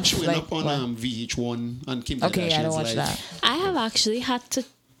Important up, stuff, what's showing like up on what? VH1 and Kim Okay, I don't Kardashian's watch life. that. I have actually had to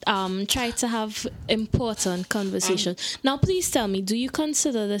try to have important conversation. Now, please tell me, do you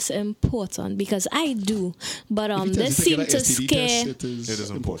consider this important? Because I do, but If it this tells you seemed get to a STD scare. test, It is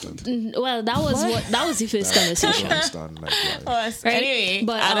important. Well, that was the first I don't conversation. understand. Like, why. Oh, anyway,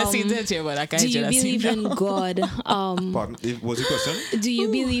 But, I don't see that here, but I can't Do you believe in God? Pardon? What's the question? Do you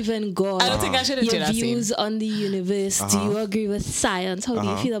believe in God? I don't think I should have Your that scene. views on the universe. Do you agree with science? How do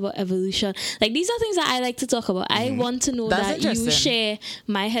you feel about evolution? Like, these are things that I like to talk about. I want to know That's that you interesting. share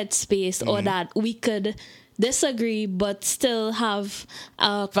my headspace or that we could disagree but still have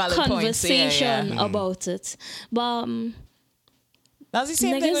a Valid points, conversation yeah. about it. But That's the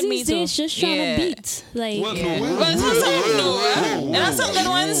same thing niggas with me these too. days just trying Yeah. to beat. Like, Well, Yeah. no, But it's not something new. And that's some good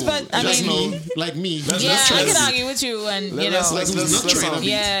ones, but I Just mean, me, like me. Let's- yeah, I let's- can argue with you, and you Let's know, let's Not trying to beat.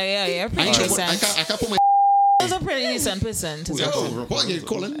 yeah, I pretty ain't sure decent. I can't put my That's a pretty decent person to talk to. yo. What you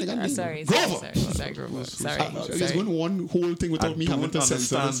calling? Sorry, Grover. Grover. Sorry, I was sorry. going one whole thing I without me having don't to understand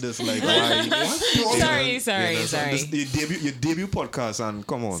censor this. this. Like, why? Sorry. Your debut podcast, and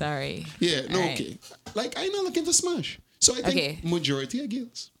come on. Sorry. Yeah, no, Alright. okay. Like, I ain't not looking to smash. So I think Okay. majority of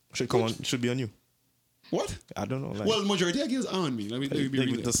girls. Should be on you. What? I don't know. Like, Well, majority of girls are on me. Let me be like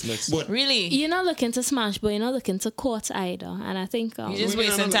real. with this next- But Really? You're not looking to smash, but you're not looking to court either. And I think, You What just do you mean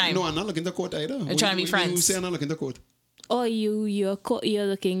wasting I'm not- time. No, I'm not looking to court either. What trying to be You friends. say I'm not looking to court. or you're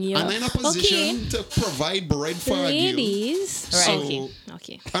looking, you're And I'm in a position to provide bread for a girl. ladies. Right. Okay.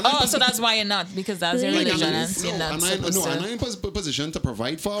 Okay. And I'm Oh, in so that's why you're not, because that's your Like, religion I'm, and you're not supposed I'm to. in a position to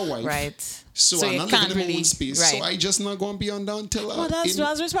provide for a wife. Right. So, I'm you not can't living in my really. own space. Right. So I just not going to be on down till well,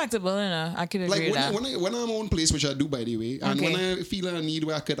 that's respectable, you know. I can agree like with that. when I'm own place, which I do by the way, and when Okay. I feel a need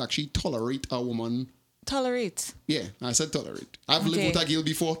where I could actually tolerate a woman. Tolerate. Yeah, I said tolerate. I've lived Okay. with a girl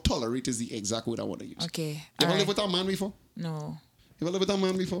before. Tolerate is the exact word I want to use. Okay. You ever Alright. lived with a man before? No. You ever lived with a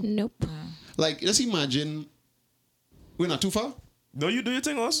man before? Nope. Like, just imagine we're not too far. No, you do your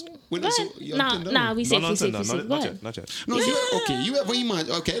thing, us. We're not so, you're on Tinder? Nah, we No, safe, not we safe, Tinder. we safe. Go Not ahead. yet. Not yet. No, you ever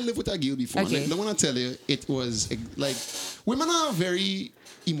imagine? Okay, I lived with a girl before. Okay. And I want to tell you, it was like women are very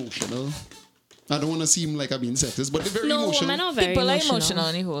emotional. I don't want to seem like I'm being sexist, but they're very No, emotional. women are very People emotional. are emotional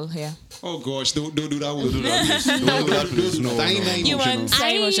in the whole here. Oh gosh, don't do that. Don't do that, please. Don't do that, please. No, I ain't no. emotional. Humans are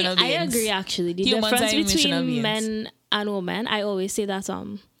emotional I beings. agree actually. The Humans difference are emotional between beings. men and women, I always say that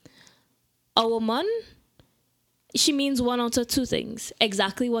a woman, she means one out of two things.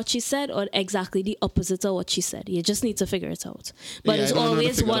 Exactly what she said or exactly the opposite of what she said. You just need to figure it out. But Yeah, it's I don't know how to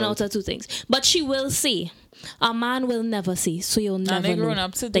always figure it one out. out of two things. But she will say. A man will never see, so you'll And never they grown know.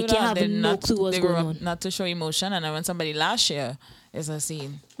 up to do Like you that. have They're no not, clue what's they going grow on. up not to show emotion, and then when somebody lash you, it's a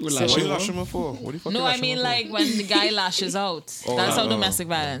scene. Well, So- lash What you you out? lashing me for? What do you fucking No, I lashing me mean for? like when the guy lashes out. Oh, That's how no. domestic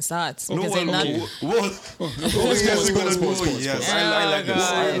violence starts. No, Because well, they're not. okay. What? Yes, I like this.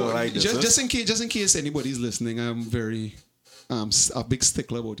 I like this. Just in case anybody's listening, I'm very a big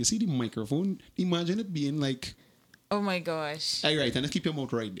stickler about. You see the microphone? Imagine it being like, Oh my gosh. all right, and just keep your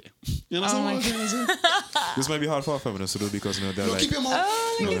mouth right there. You Oh understand my what I'm trying to say? This might be hard for a feminist to do because you know they're No, like. keep your mouth.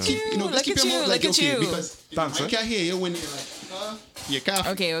 Oh, look no, at keep, you, just look keep at your mouth you, like look at okay, you. because Thanks, I eh? can't hear you when you're like, you can't.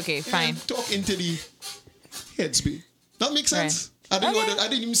 Okay, fine. Talk into the headspace. That makes sense. I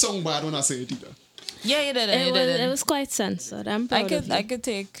didn't even sound bad when I say it either. Yeah, you didn't. It You was, didn't. it was quite censored. I'm proud of you. I could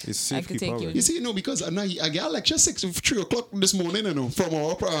take. It's safe, I could keep take out. you. You see, no, because I got lecture 3 o'clock this morning, you know, from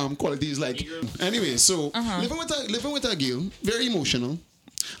our qualities. Like, anyway, so living with a girl, very emotional,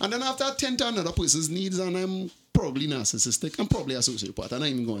 and then after I attend to another person's needs, and I'm probably narcissistic, I'm probably a sociopath, and I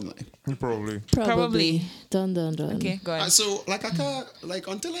ain't even going lie. Probably. Probably. Dun. Okay, go ahead. So, like, I can't, like,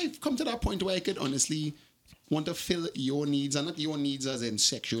 until I come to that point where I could honestly want to fill your needs, and not your needs as in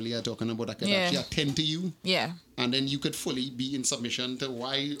sexually, I'm talking about, I could Yeah. actually attend to you. Yeah. And then you could fully be in submission to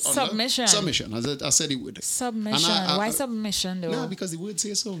why... Submission. Submission, as I said the word. Submission. And Why submission though? No, because the word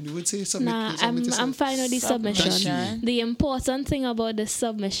say so. The word say submit. Nah, submit yourself. I'm fine with the submission. Submission. The important thing about the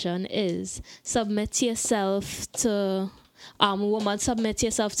submission is submit yourself to woman, submit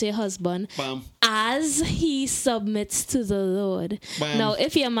yourself to your husband Bam. as he submits to the Lord. Bam. Now,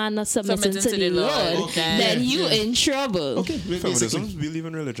 if your man not submitting Submitting to to the the Lord, Lord, okay. then Yeah, you yeah. in trouble. Okay, Feminism basically. believe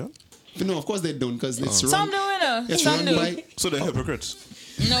in religion. No, of course they don't, because it's Some run. do, you know. It's Some run do. by. So they're hypocrites.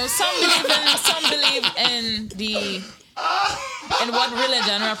 No, some believe in what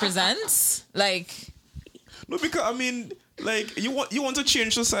religion represents. Like, No, because I mean, like you want to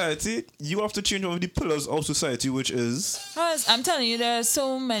change society, you have to change one of the pillars of society, which is I'm telling you, there are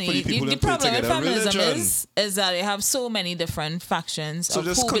so many. For the people The that put problem with together feminism religion. is that they have so many different factions So of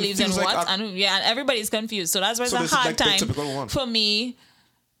just who believes in confused, like, what, and everybody's confused. So that's why it's So a this is hard like the time typical one. for me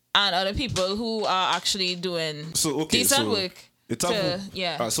and other people who are actually doing so okay. decent So work. it's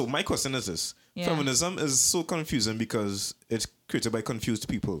Yeah. So my question is this: Yeah. feminism is so confusing because it's created by confused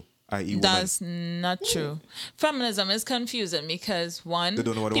people, i.e., women. That's not true. Feminism is confusing because one, They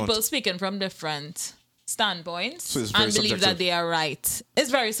don't know what they people want. speaking from different standpoints So it's very and believe subjective. that they are right.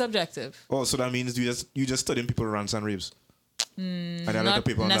 It's very subjective. Oh, so that means you just studying people rants and raves. And there are other Not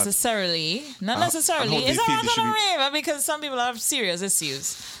people on that. necessarily. Not And necessarily. how they It's feel not they should be- rave because some people have serious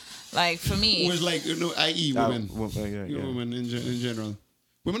issues. Like for me, Was like, i.e., women. Yeah. Women in general.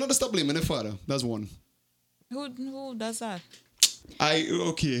 Women don't stop blaming their father. That's one. who does that?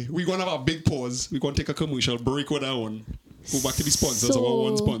 Okay, we're going to have a big pause. We're going to take a commercial break with that one. Go back to the sponsors, our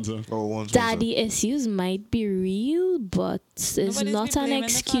one So- sponsor. Oh, one sponsor. Daddy issues might be real, but it's Nobody's not been an blaming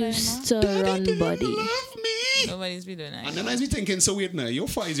the father excuse to run body. Love me. Nobody's be doing that. And then I be thinking, so wait now, your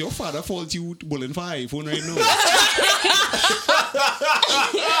father fault you bullying for iPhone right now.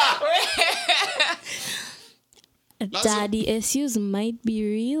 Daddy issues might be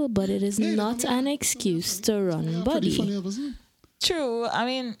real, but it is not an excuse to run Pretty funny body. episode. True. I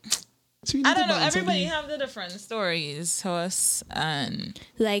mean, So you I need to don't know. balance out Everybody the- have the different stories, Horse, and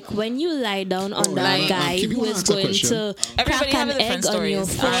Like when you lie down on that like- guy Kim, you who wanna is ask a going question? to everybody crack have an a different egg on your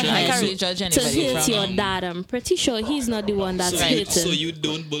stories. I forehead can't really judge to anybody hurt from. your dad. I'm pretty sure he's not the one that's So, hating. so you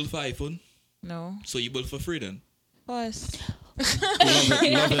don't build for iPhone? No, So you build for free then? Horse. Love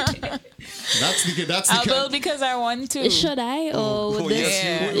it. That's the I'll build because I want to. Should I or would this?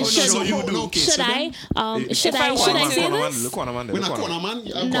 yes, you- should so you do. Okay, should so I? then- Should I I? want Should I to- say Corner man, this? look corner man. We're Look not corner corner man.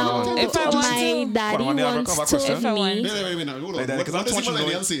 man. No, If I want my to- daddy Corner man, they have a once cover told question. If I want- me. Wait, now. Hold on. Like that, 'cause I'm What is the watching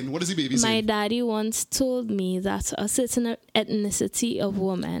millennial the- saying? What does the baby My saying? daddy once told me that a certain ethnicity of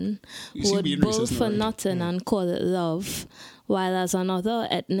women You see would being bull racist now, for right? nothing and call it love, while as another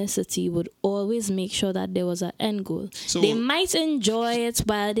ethnicity would always make sure that there was an end goal. So- They might enjoy it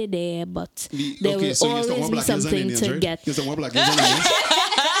while they're there, but there will so you're always talking be about black and something Indians, to right? get. You're talking about black and Indians.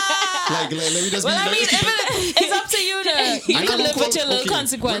 Like, let me just Well, be I mean, like, it's up to you. You I can know live with your little okay.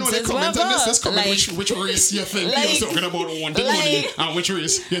 consequences. When they comment on this, let's comment Whatever. which race you think like- you're talking about wanting money like- and which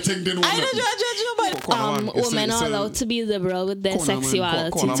race you think didn't want I don't nothing. judge nobody. Corner man. It's Women a- are it's a- allowed to be liberal with their Corner man,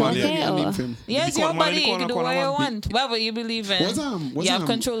 sexuality. corner It's man, okay, Yeah, or- name him. Yes, The your corner man, body. the You corner, can do corner what you man. want. Whatever you believe in. What's You have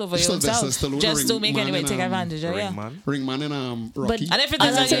control over Sylvester yourself. Stallone Just don't ring make anybody man take in, advantage of Ring you. man. Ring man in Rocky. And if it A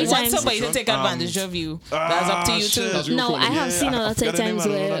is lot that you of want times- somebody to take advantage of you, that's up to you shit. too. That's real No, cool. I have Yeah, seen I a lot of forgot the name, times I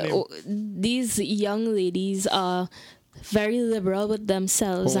don't know where the name. these young ladies are very liberal with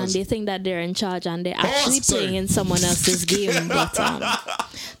themselves and Pause. they think that they're in charge and they're Pause, actually sorry. playing in someone else's game. But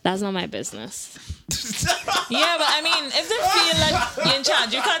that's not my business. Yeah, but I mean, if they feel like you're in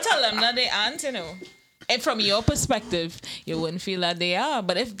charge, you can't tell them that they aren't, you know. And from your perspective, you wouldn't feel that they are.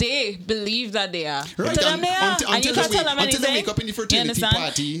 But if they believe that they are, Right, to them and they are. until- And you until can't they tell them wake- until anything. they wake up in the You fraternity understand?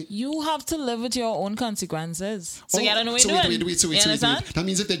 party. You have to live with your own consequences. So you gotta know what so you're doing. wait. You understand? That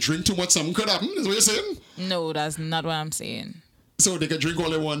means if they drink too much, something could happen. Is what you're saying? No, that's not what I'm saying. So they can drink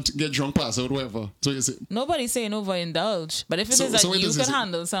all they want, get drunk, pass out, whatever. So you say. Nobody's saying overindulge. But if it So- is that so it you is- can is it-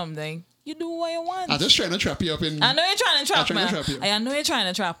 handle something, you do what you want. I'm just trying to trap you up in. I know you're trying to trap I'm me. trying to trap you. I know you're trying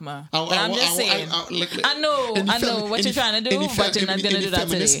to trap me. But I'm just saying. like- I know in the what in you're the- trying to in do, the but you're not in going to the do that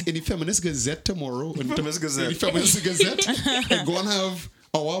feminist, today. In the Feminist Gazette tomorrow. Feminist Gazette. In the Feminist Gazette. And go and have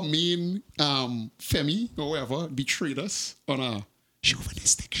our main Femi or whatever betrayed us on a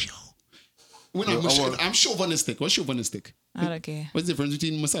chauvinistic show. I'm chauvinistic. What's chauvinistic? I don't care. What's the difference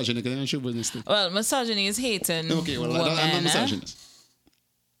between misogynistic and chauvinistic? Well, misogyny is hating Okay, well, women. I'm not eh? misogynist.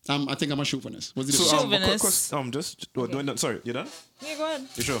 I think I'm a chauvinist. What's the So, difference? Chauvinist. Sorry, you done? Yeah, go ahead.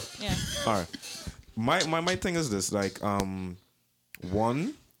 You sure? Yeah. All right. My thing is this, like,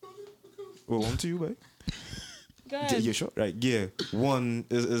 one to you, babe. Go Yeah, ahead. you sure? Right. Yeah. One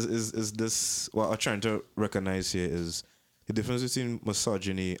is this. What I'm trying to recognize here is the difference between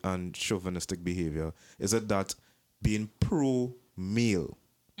misogyny and chauvinistic behavior. Is it that being pro male,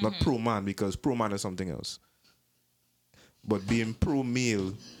 not pro man, because pro man is something else, but being pro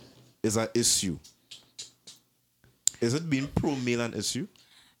male is an issue. Is it being pro male an issue?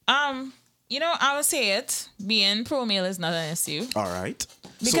 You know, I would say it. Being pro male is not an issue All right.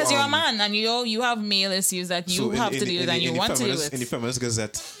 because So, you're a man and you have male issues that you have to deal with and you want to deal In the with. Feminist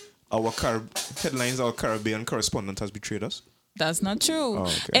Gazette, our headlines, our Caribbean correspondent has betrayed us. That's not true. Oh,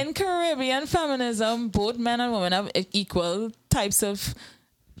 okay. In Caribbean feminism, both men and women have equal types of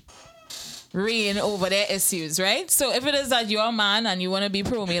reign over their issues, right? So if it is that you're a man and you want to be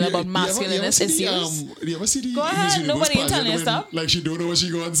pro male about masculinist issues, You ever see the Go Miss ahead, Universe nobody pageant telling you when, stop. Like she don't know what she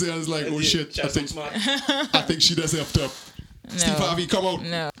going to say. I was like, oh shit, I think she does have to. Steve Harvey, come out.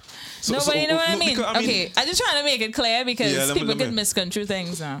 no. So- Nobody so- know what I look, mean. because, I mean- Okay, I'm just trying to make it clear because Yeah, let me- people let me- can misconstrue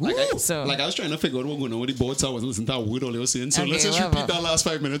things now. So Like I was trying to figure out what going on with the boats. I wasn't listening to a word all they were saying. So Okay, let's just whatever. repeat that last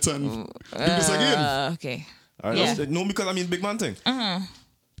 5 minutes and do this again. okay. All right, Yeah. no, because I mean, big man thing.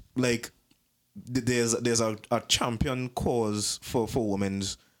 Like, there's a champion cause for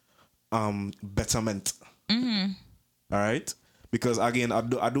women's betterment. All right, because again,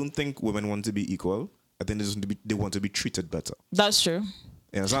 I don't think women want to be equal. I think they want to be treated better. That's true.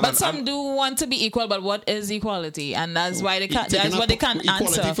 You understand? But And- some and- do want to be equal, but what is equality? And that's why they can't. Taking That's a what they can't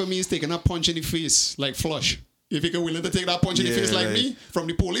equality answer. for me is taking a punch in the face, like flush. If you're willing to take that punch in the Yeah, face like like- me from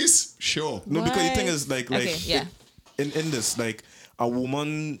the police, sure. No, because the thing Why? is like Okay, yeah. in this, like, a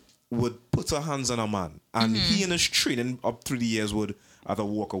woman would put her hands on a man, and he in his training up through the years would either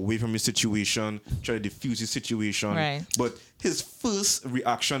walk away from his situation, try to diffuse his situation, Right. but his first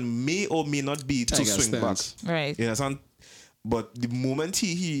reaction may or may not be to Tiger swing stance. back. Right. You understand? But the moment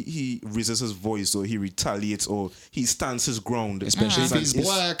he raises his voice or he retaliates or he stands his ground, Especially if it's he's an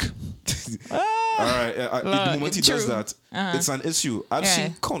black. all right, the moment he does true. that, it's an issue. I've Yeah.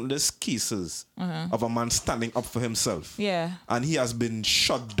 seen countless cases of a man standing up for himself. Yeah. And he has been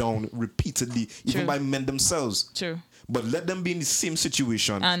shut down repeatedly, even True. by men themselves. True. But let them be in the same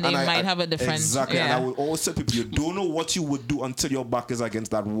situation. And they might have a different- Exactly. yeah. And I will always tell people, you don't know what you would do until your back is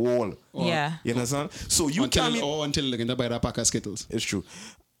against that wall. Yeah. You understand? So you tell me. Until you're going to buy that pack of Skittles. It's true.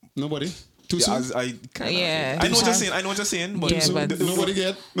 Nobody? Too Yeah, soon? Yeah. I know what you're saying. I know what you're saying. But Yeah, so but- Nobody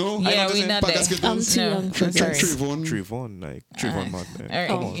get? No? Yeah, what you're we saying. not Pack of there. Skittles? I'm too No. young for Sorry. this. Trayvon. Trayvon Martin. All right.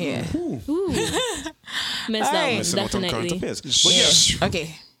 Come on. Yeah. Ooh. Missed All that right. one, Missing out on current definitely. affairs. But yes,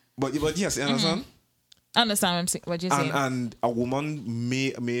 Okay. but yes, you understand? I understand what you're saying. And a woman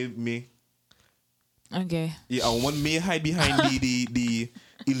may Okay. yeah, a woman may hide behind the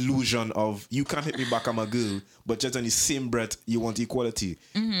illusion of you can't hit me back, I'm a girl, but just in the same breath you want equality.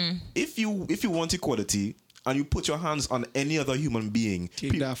 If you want equality and you put your hands on any other human being,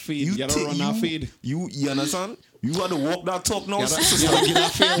 Take that feed. You gotta run that feed. You understand? You had to walk that talk now, sister. gotta get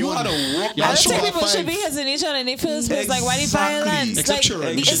that fair You one. had to walk Yeah, I that don't show think talk. up people should five. be hitting each other in the first place. Like, why the Exactly. violence? Except Like,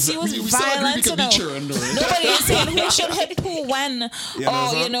 children. the issue is We still agree we violence, could you be know. children, though, right? Nobody is saying who should hit who when, You or,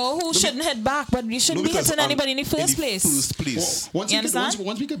 understand? you know, who shouldn't hit back, but you shouldn't be because hitting anybody in the first place. First place. Once You we could, understand?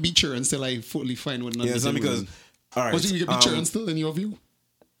 once we could be children still, I fully fine with Yeah, nothing. because all right. Once we could be children still, in your view?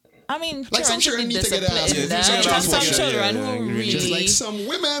 I mean, Like some children children should be need to get ass. disciplined. Yeah, some There are children some push it, children yeah, who yeah, really... Just like some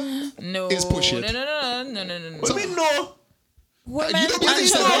women No, is push it. no. What do we know? Women You don't and believe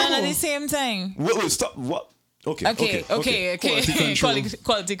children so? are the same thing. Wait, stop. What? Okay. Okay. Quality control.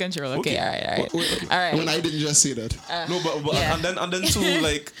 Quality control. Okay, Okay. all right. Okay. All right. When I didn't just say that. No, but Yeah. and then too,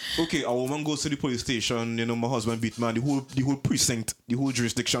 like, okay, a woman goes to the police station, you know, my husband beat man, the whole precinct, the whole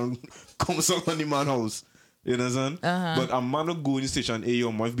jurisdiction comes up on the man's house. You understand? But a man will go in the station, hey, your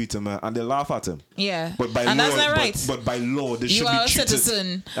wife beat him, and they laugh at him. Yeah. But by And law, that's not right. but by law, they should You be are a treated.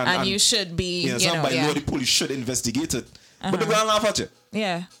 citizen, and you should be, You understand? you know, By yeah. law, the police should investigate it. But they're gonna laugh at you.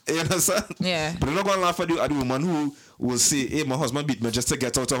 Yeah. You understand? Yeah. But they're not gonna laugh at the woman who will say, hey, my husband beat me just to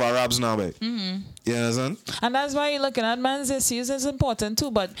get out of our rabs now, babe. You understand? And that's why you're looking at men's issues is important too.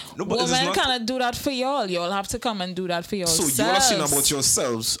 But, No, but this is women not- cannot do that for y'all. Y'all have to come and do that for So yourselves. you are saying about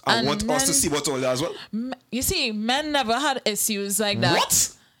yourselves and And want us to men- see what all as well? You see, men never had issues like that. What?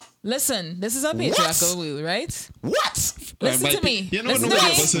 Listen, this is a patriarchal world, right? What? Listen But to me. you know Listen what to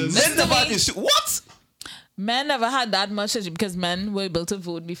nobody me. ever says. Listen to Never me. issue. What? Men never had that much issue because men were able to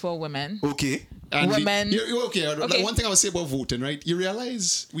vote before women. Okay. And Women- you're okay. Okay. Like, one thing I would say about voting, right? You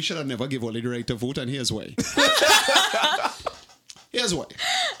realize we should have never give Ollie the right to vote, and here's why. Here's why.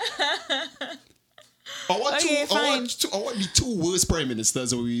 Okay, fine. The two worst prime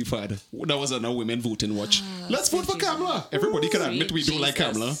ministers we've had. That was on a women voting watch. Let's vote for Kamala. Everybody can admit we don't like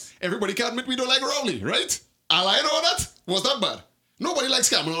Jesus. Kamala. Everybody can admit we don't like Rowley, right? I lied on that. Was that bad? Nobody likes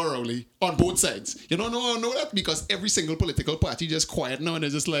Kamala or Rowley on both sides. You don't know that because every single political party just quiet now and they're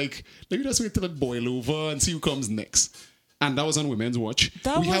just like, let me just wait till it boil over and see who comes next. And that was on Women's Watch.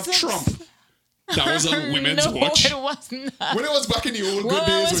 That we have wasn't- Trump. That was on Women's no, Watch. it was not. When it was back in the old good Women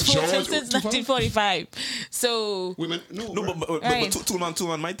days was with voting George. since 1945. So Women, No, but Right. two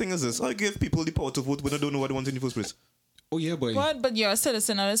man. My thing is this: I give people the power to vote when they don't know what they want in the first place. oh yeah, boy. what? But you're a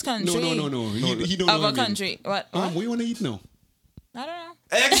citizen of this country. No. He don't know Of what I a mean. country. What? What you want to eat now? I don't know.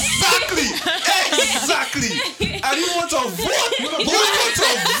 Exactly. And you want to vote? You want to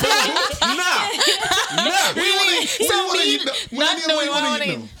vote? Nah. What you want to eat now? Not What knowing you what I want want to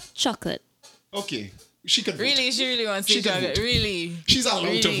to eat eat. now? Chocolate. Okay, she can vote. Really? She really wants She to can chocolate. vote. Really? She's allowed to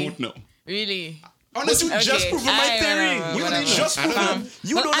Really? vote now. Really? Honestly, You just proving my I- theory. whatever. Just I don't proving. know.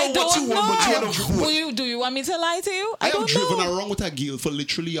 You But don't know I what you want, but you want to vote. Do you want me to lie to you? I have don't driven know. around with a girl for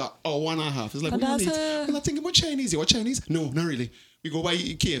literally an hour and a half. It's like, But what do you that's want to eat? a- Well, I'm thinking about Chinese. You want Chinese? No, not really. We go buy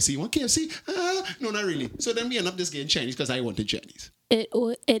KFC. You want KFC? No, not really. So then we end up just getting Chinese because I wanted Chinese. It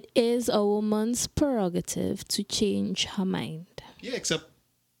is a woman's prerogative to change her mind. Yeah, except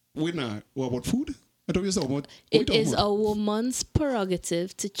we're not. What about food? I thought we were talking about. It is a woman's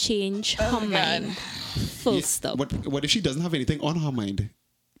prerogative to change her God. mind. Full stop. What if she doesn't have anything on her mind?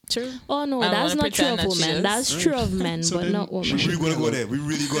 True. Oh no, I that's wanna not true pretend of that she women. is. That's true of men, So but then not she women. should- We gonna go there. We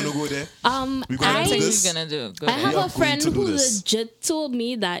really gonna go there. We gonna I do think this. he's gonna do. Go I ahead. have We are a friend going to do who this. legit told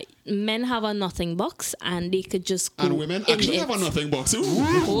me that men have a nothing box and they could just go And women in actually it. have a nothing box. Ooh.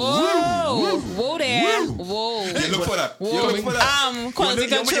 Whoa there. Whoa. Yeah, look for that. Whoa. Look for that. Quality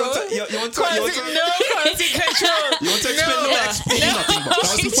control. You want to Quality control. You want to explain No. the explain nothing but. That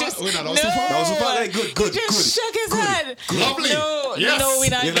was too far. Wait, no, that was too far. That was too far. Like, good. He just shook his head. Lovely. No, Yes. no, we're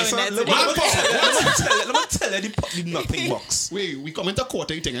not You going Let me tell you the nothing box. Wait, we come into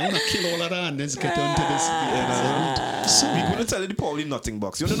quarter thing. I want to kill all of that and then get onto this. We're going to tell you the power of the nothing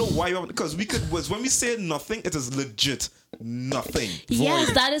box. You want to know why? Because when we say nothing, it is legit nothing. Yes,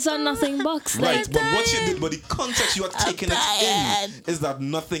 Void. that is a nothing box. Right, Like, but what you did, but the context you are taking it in is that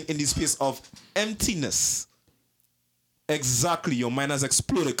nothing in the space of emptiness. Exactly, your mind has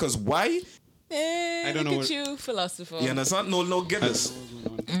exploded. Because why? I don't know Look what- at you, philosopher. You understand? No, get this.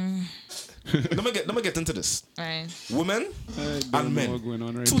 let me get into this. Right. Women don't and know what's going men,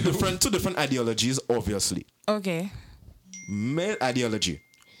 on right two now. different ideologies, obviously. Okay. Male ideology,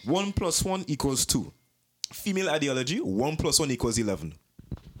 1 + 1 = 2. Female ideology, 1 + 1 = 11.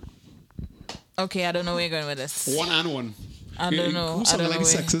 Okay, I don't know where you're going with this. One and one. I don't know. Who I sounded don't like know.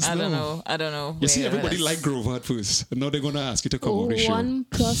 sexist I don't now? know. I don't know. You see, where you're everybody going with liked Grover at first. And now they're going to ask you to come on the show. 1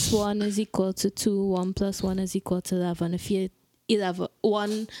 + 1 is equal to 2. 1 + 1 is equal to 11. If you 11,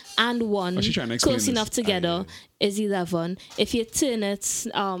 1 and 1 Oh, she's trying to explain close this. enough together is 11. If you turn it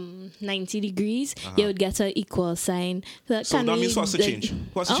 90 degrees, you would get an equal sign. So that means what's the change?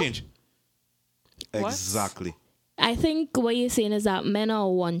 What's the Huh? change? Exactly. I think what you're saying is that men are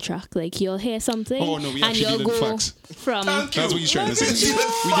one track. Like you'll hear something Oh, no, we and actually you'll dealing go facts. from Thank you. That's what you're trying to Look say. at you.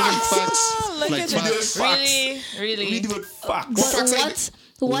 We didn't facts. Look Like at facts. you. Really? We do it facts.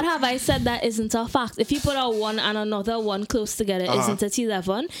 But what have I said that isn't a fact? If you put a 1 and another 1 close together, isn't it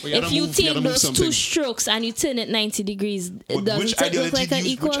 11? Well, you If gotta you move- you take gotta move those something. 2 strokes and you turn it 90 degrees, But doesn't which it look ideology like do an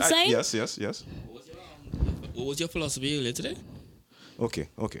you- equal which sign? Yes. What was your philosophy earlier today? Okay.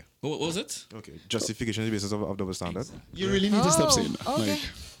 What was it? Okay. Justification on the basis of double standard. You really need to stop saying that. Okay.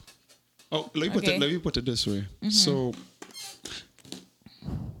 Like, let me put it this way. So,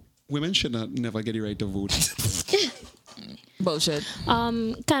 women should never get the right to vote. Bullshit.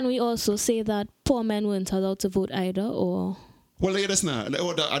 Can we also say that poor men weren't allowed to vote either, or? Well, like, that's not.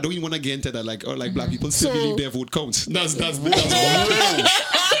 I don't even want to get into that. Like, black people still So- believe their vote counts. That's all.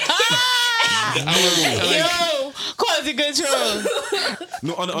 Yo, quality control.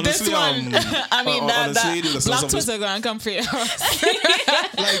 No, This honestly, one, I mean, honestly, the that listeners Black of this- Twitter gonna come for you.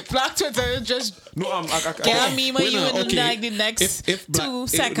 Black Twitter just No, get a meme of Wait, you no, in okay. like the next If black, 2 no,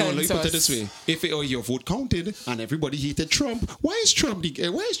 seconds. let me put or it this way: if your vote counted and everybody hated Trump, why is Trump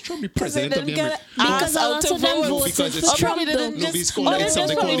the president of the get American? Because a out lot to of them vote. voted Because it's for Trump. Probably though. didn't No, it's just, called- or it's they just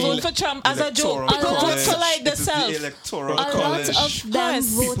something probably called vote for Trump as a joke. Electoral People vote college. for like It is themselves. the electoral A lot college. of them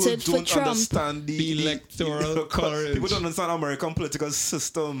People voted for don't Trump. understand The electoral college. People don't understand American political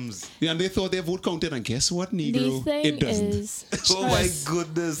systems. Yeah, and they thought their vote counted, and guess what, The Negro? thing It doesn't. is, Oh my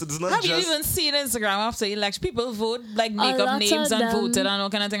goodness! It's not Have you just. even seen Instagram after election? People vote, like make lot up of names and them voted and all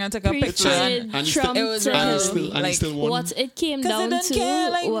kind of thing and take a picture. preferred And And he Trump still- it was to and he Hillary. still- and he still won. What it came 'Cause they down didn't to care,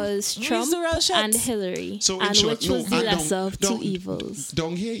 like, was use Trump the real shit. and Hillary, So in and short, which was the and lesser of two don't- evils.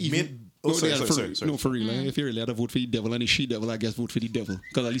 Down here, even. Mid- oh, sorry, yeah, sorry, for, sorry, sorry. No, for real. If you really had to vote for the devil and the she devil, I guess vote for the devil.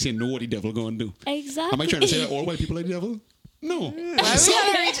 Because at least you know what the devil going to do. Exactly. Am I trying to say that all white people are the devil? No. Why we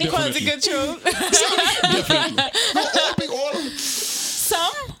gotta reach equality control? Definitely. all.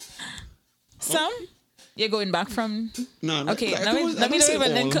 Some. You're going back from. No, Okay, I let me could- I don't could say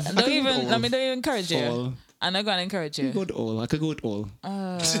even all. I could go let me don't even encourage you. all. I'm not gonna encourage I you. could go with all. I could go with all.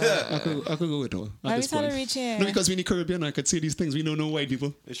 I could go with all. Why At we this trying to point. reach here? No, because we in the Caribbean, I could say these things. We don't know white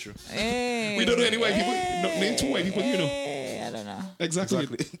people. It's true. Hey, We don't know any white people. No, name 2 white people, you know. Hey, I don't know. Exactly.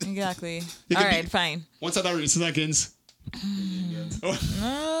 Exactly. You All can right, be- fine. Once that races against.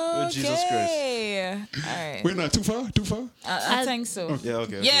 Oh, Jesus Christ. Okay. All right. We're not too far. Too far. I think so. Yeah,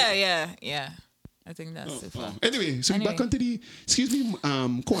 okay. Yeah. I think that's it. Oh. Anyway, so Anyway. back onto the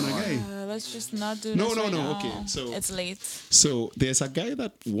corner guy. Let's just not do No, this no, right no, now. okay, so- it's late. So there's a guy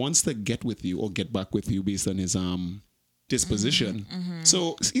that wants to get with you or get back with you based on his disposition.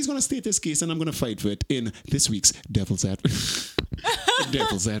 So he's gonna state his case, and I'm gonna fight for it in this week's Devil's Advocate.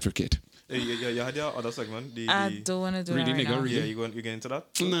 Devil's Advocate. Hey, you had your other segment. I don't want to do Really, that right nigga, now. really? Yeah, you get into that?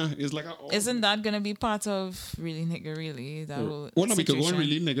 Nah, it's like Isn't that gonna be part of really nigga really? That whole well, no, we could go on situation?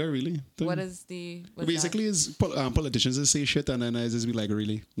 really, nigga, really. What is the what's Basically, is politicians that say shit, and then I just be like,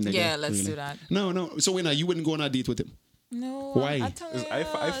 really, nigga, Yeah, let's really. do that. No. So when you wouldn't go on a date with him? that? No. Why? I, tell you, I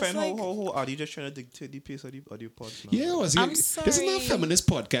it's find like, how are you just trying to dictate the pace of the pod now? Yeah, I'm this is not a sorry. feminist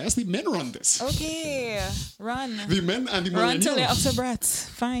podcast. The men run this. Okay, run. The men and the Run till they're up millennials. to breath.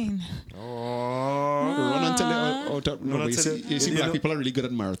 Fine. Oh. Run until they're out of. No, Run but until- you see, you black know- people are really good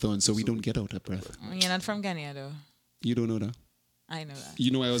at marathons, so we don't get out of breath. You're not from Kenya though. You don't know that. I know that.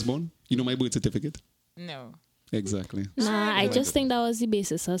 You know where I was born? You know my birth certificate? No. Exactly. Nah, I just think that was the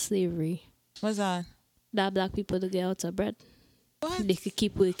basis of slavery. What's that? That black people to get out of bread. What? They could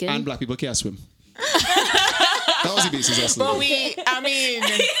keep working. And black people can't swim. That was the basis of But slavery. I mean,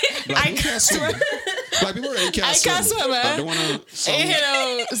 Black I people can't swim. Black people already can't I swim. can't swim, I don't want to sound, you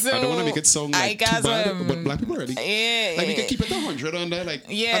know, so I don't want to make it sound I like too can't bad, swim. but black people already. Yeah, Like we can keep it 100 on there. Like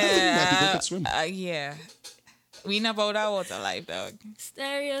yeah, I don't think black people could swim. yeah. We know about our water life, dog.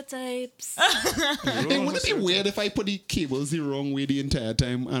 Stereotypes. Hey, wouldn't it be weird if I put the cables the wrong way the entire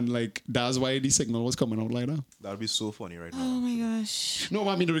time and like that's why the signal was coming out like that? That'd be so funny right now. Oh my gosh. No,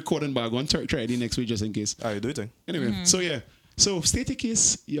 I mean the recording bag. One try it next week just in case. Alright, do your thing. Anyway, so yeah. So state your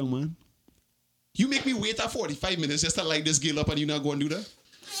case, young man. You make me wait at 45 minutes just to light this girl up and you not go and do that?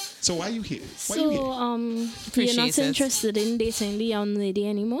 So why are you here? Why are you here? So, you're Appreciate not it. interested in dating the young lady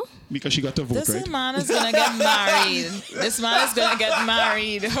anymore? Because she got to vote, This right? man is gonna get married. This man is gonna get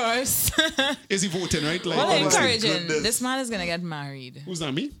married, horse. Is he voting, right? Like, Well, honestly. encouraging. This man is gonna get married. Who's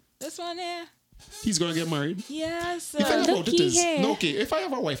that, me? This one here. He's going to get married. Yes. The thing about it looky is, here. no, okay, if I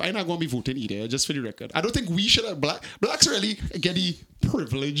have a wife, I'm not going to be voting either, just for the record. I don't think we should have, blacks really get the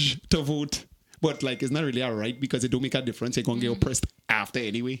privilege to vote, but like, it's not really a right because it don't make a difference. They're going to get oppressed after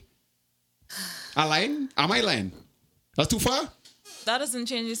anyway. A line? Am I lying? That's too far? That doesn't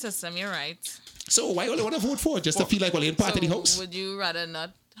change the system. You're right. So why would I want to vote for it? Just to feel like, well, in part of the house? Would you rather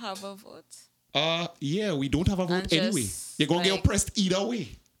not have a vote? Yeah, we don't have a vote And anyway. just, You're going to like- get oppressed either way.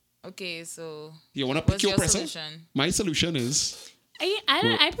 Okay, so You want to pick what's your your oppressor? solution? My solution is,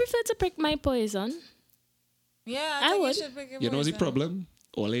 I prefer to pick my poison. Yeah, I think would. You should pick your you know what's the poison. problem?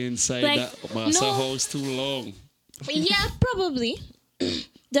 All inside Like, that master no. house too long. Yeah, probably.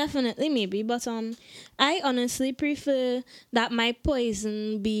 Definitely, maybe. But I honestly prefer that my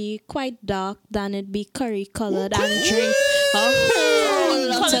poison be quite dark than it be curry colored and drink a whole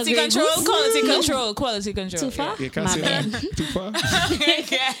lot of Quality Grey control, Goose. quality control, quality control. Too far? You can't My say bad. that. Too far?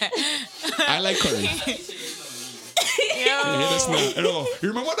 Yeah. I like curry. Yeah, that's not. No, you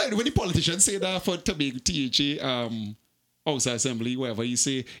remember that when the politicians say that for Tobago, THA, House Assembly, whatever you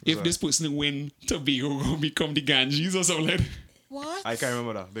say, if this person win, Tobago will become the Ganges or something like that. What? I can't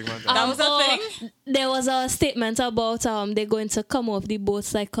remember that. Big man. That was a or thing? There was a statement about they're going to come off the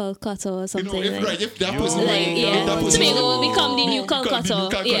boats like Calcutta or You something. know, if, like, right, if that person like, win, yeah. if that person Tobago will become the new become the Calcutta. new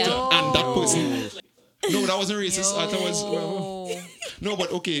Calcutta, Yeah. and that person. No, that wasn't racist. I thought it was. Oh. No,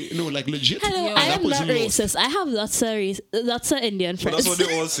 but okay, no, like legit. Hello, Yo. I And that am not person lost. racist. I have lots of Indian But friends. that's what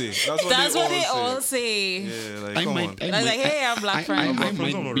they all say. That's what they all say. Yeah, like, I come might, on. I I was might, like, hey, I'm black I friend. Black friends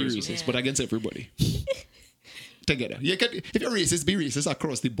might are be not racist, racist. but against everybody. Together. You can, if you're racist, be racist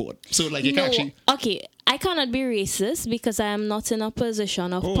across the board. So like you can actually Okay, I cannot be racist because I am not in a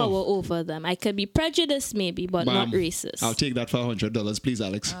position of Oh. power over them. I could be prejudiced maybe, but not Bam. racist. I'll take that for $100, please,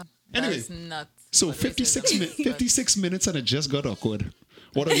 Alex. Anyway, That's not. so what 56 racism minutes, is. 56 minutes, and it just got awkward.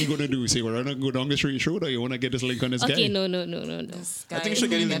 What are we gonna do? Say we're gonna go down the straight road, or you wanna get this link on this Okay, guy? no. This I think guy you should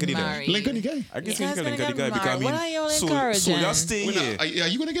get is a link in gonna there. married. Link on the guy. I guess You you guys can link gonna on the guy get because I married. mean, What are y'all so encouraging? just stay Wait, here. are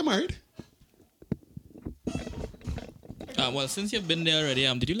you gonna get married? Well, since you've been there already,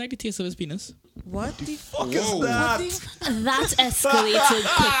 did you like the taste of his penis? What the fuck? Whoa. That escalated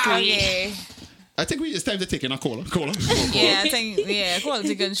quickly. Okay. I think it's time to take in a caller. Yeah, I think,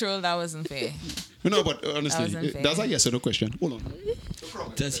 quality control, that wasn't fair. No, but honestly, wasn't fair. that's a yes or no question. Hold on.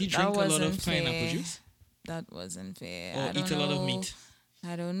 Does he That drink a lot wasn't of pineapple fair. juice That wasn't fair. or I don't eat a lot of know. meat?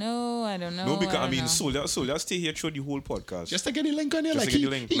 I don't know. No, because I don't mean, know. Soldier stay here through the whole podcast. Just to get the link on here, Just like to get he,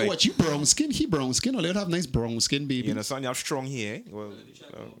 the link, he like- what you brown skin, he brown skin, or they have nice brown skin, baby. You understand? You have strong hair. Well,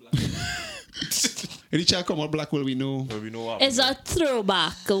 Any child come out black, will we know? we know what. It's a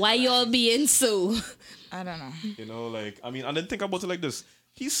throwback. Why y'all being so? I don't know. You know, like, I mean, and then think about it like this.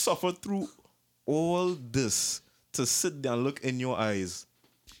 He suffered through all this to sit there and look in your eyes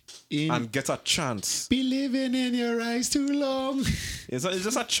and get a chance. Be living in your eyes too long. It's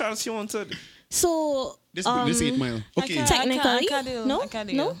just a chance you wanted. So, This 8 Mile. Okay, I Technically, can't deal. no? I can't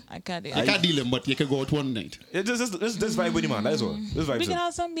deal. No? I can't deal. you can't deal him, but you can go out one night. It's just this vibe with him, man. That's all. This vibe. We can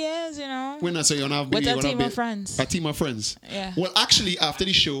have some beers, you know. When I say you're not With you a wanna team be- of friends. A team of friends. Yeah. Well, actually, after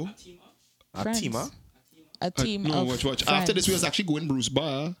the show, A Friends. team, huh? A team no, of watch. friends. After this, we was actually going Bruce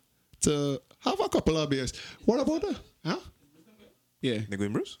Bar to have a couple of beers. What about that? Huh? Yeah. They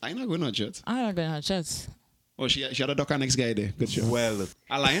going Bruce? I'm not going on yet. I'm not gonna have chats. Oh, she had a duck our next guy there. Good show. Well,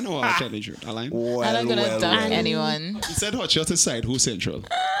 A lion or a challenge shirt? A lion? well, I'm not gonna well, duck well. anyone. He said hot shot is side. Who's central?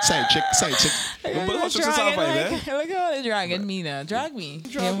 Side chick. But hot shots is our vibe, eh? Look how they're dragging me now. Drag me.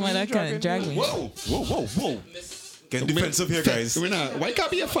 Yeah, mother can drag me. Whoa. Whoa. Get defensive here, guys. Why can't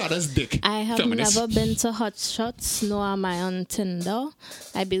be your father's dick? I have Feminist. never been to Hot Shots, nor am I on Tinder.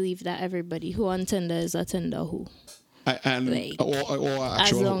 I believe that everybody who on Tinder is a Tinder who. And Like, or As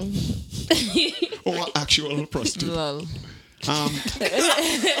actual long. or actual prostitute. Lol.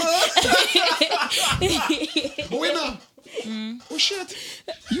 Winner. Oh shit.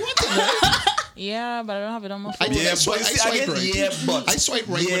 You want that? Yeah, but I don't have it on my phone. I did. Yeah, I swipe but see, right. again, yeah, but. I swiped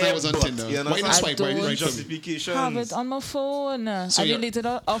right when I was on but, Tinder. you know, Why not I swipe right? don't Right from- Justifications. have it on my phone. I you're- deleted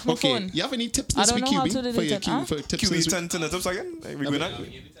it off my Okay. phone. You have any tips I this don't week, know how QB? to For delete your it, huh? for tips QB this week? 10 tips again? We going on?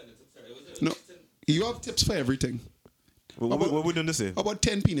 No. You have tips for everything. What we doing this here? How about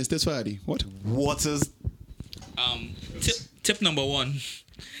 10 penis tips for Addy? What? What is... Tip number 1.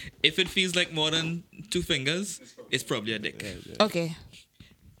 If it feels like more than 2 fingers, it's probably a dick. Okay.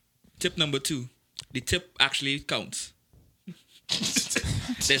 Tip number 2. The tip actually counts.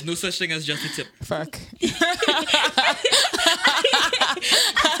 There's no such thing as just a tip. Fuck.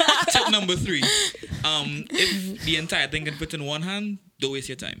 Tip number 3. If the entire thing can fit in one hand, don't waste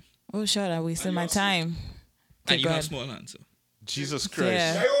your time. Oh, shit, I wasted my time. Okay, And you go have ahead. small hands. So. Jesus Christ.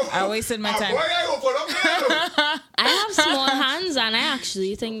 Yeah, I wasted my time. I have small hands, and I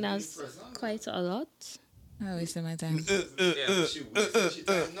actually think that's quite a lot. I wasted my time.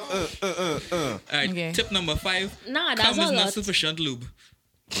 Alright, Okay. tip number 5. Nah, that's Cum a is not lot. sufficient lube.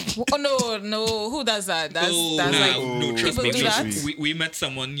 Oh, no. Who does that? That's Nah, like... no, trust people me. do trust that? me. We met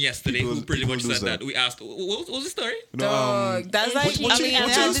someone yesterday who pretty people much do said that. that. We asked, what was the story? Dog, that's like... what I you- mean, what and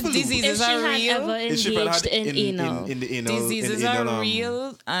you the use for diseases If she are had real. ever It should have engaged had in anal in the anal. Diseases in the are anal,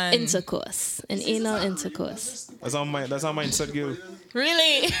 real and... intercourse, in anal intercourse. That's our mindset, girl.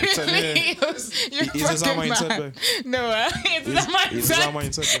 Really? Really? You're It is our fucking mindset, mad. boy. No, it's It not is our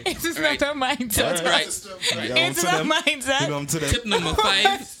mindset. mindset. It is Alright. not a mindset. Alright. It's not mindset. To them. Tip number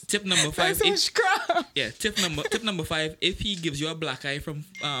 5. Tip number 5. That's so crap. Yeah, tip number 5. If he gives you a black eye from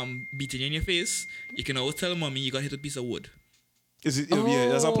beating you in your face, you can always tell mommy you got hit with a piece of wood. Is it, yeah,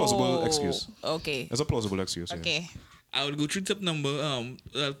 that's a plausible excuse. Okay. That's a plausible excuse. Yeah. Okay. I would go through tip number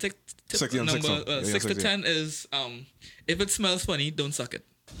tip Section, number section. Yeah, 6 to section. 10 is if it smells funny, don't suck it.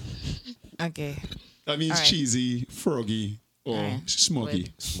 Okay. That means Alright. cheesy, froggy, or Alright. smoky.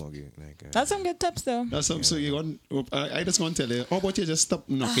 Wait. Smoggy. Like, That's some good tips, though. That's something. So you want? I just want to tell you. How about you just stop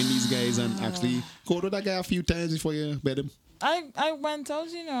knocking these guys and actually go to that guy a few times before you bed him? I went out,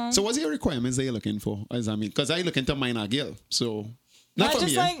 you know. So what's your requirements that you're looking for? As I mean, because I looking to mine a girl. So not I for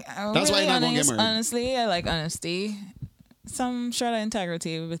just me. like, That's why really I'm not gonna get married. honestly, I like honesty. Some sort of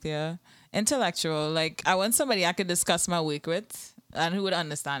integrity with you. Intellectual. Like, I want somebody I could discuss my week with and who would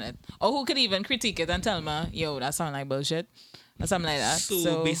understand it. Or who could even critique it and tell me, yo, that sound like bullshit. Or something like that.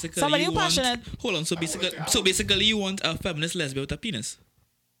 So, basically, somebody you who want, passionate. hold on. So basically, you want a feminist lesbian with a penis.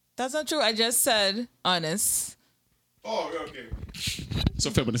 That's not true. I just said honest. Oh, okay. So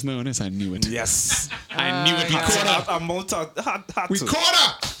feminist, no, honest, I knew it. yes. I knew it. We God. caught her. I'm had We to. caught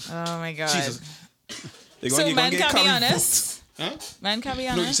her. Oh my God. Jesus. You're So gonna men get can be Karen honest. Huh? Men can be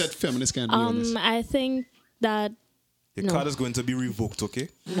honest. No, you said feminist can't be honest. I think that Your No. card is going to be revoked, okay?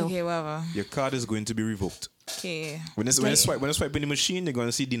 no. Okay, whatever. Your card is going to be revoked. Okay. When you swipe in the machine, you're going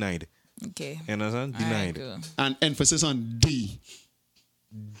to see denied. Okay. You understand? Denied. All right, And emphasis on D.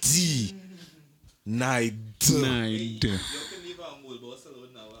 Denied. Denied.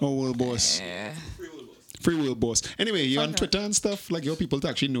 Oh, world boss. cool. Yeah. Free will boss. Anyway, you're on Twitter and stuff. Like your people to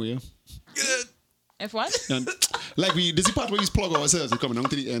actually know you. If what? And like this is the part where we plug ourselves. We're coming down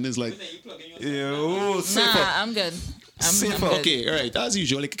to the end. It's like, Yeah, oh, safer. Nah, I'm good. I'm Safer. good. okay, all right. As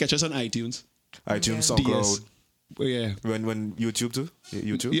usual, you can catch us on iTunes. iTunes, Okay. SoundCloud. DS. Oh, yeah. When YouTube too? Yeah,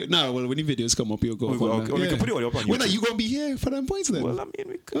 YouTube? Yeah, no, well, when the videos come up, you'll go. We up will- on okay, that. we can put it all up on When are YouTube. you going to be here for them points then? Well, I mean,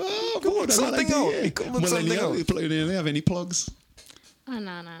 we could. Oh, could work that's what I something like to out. hear. We could work Well, something out. Do you have any plugs? Oh,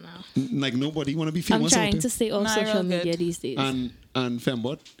 no. Like nobody want to be I'm famous out trying there? to stay off Nah, social real good. media these days. And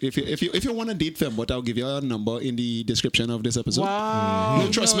Fembot, if you want to date Fembot, I'll give you a number in the description of this episode. Wow.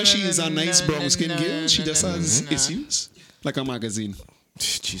 No, trust me, she is a nice brown skin no, girl. She no, just no, has no. issues, like a magazine.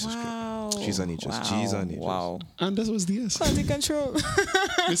 Jesus Wow. Christ. She's an aegis. Wow. She's an aegis. Wow. And this was this. Quality control.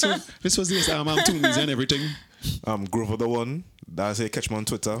 This was this. I'm Toonies and everything. Grover the one. That's a catch me on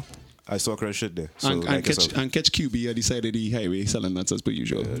Twitter. I saw crazy shit there. So And like yourself. catch QB at the side of the highway selling nuts as per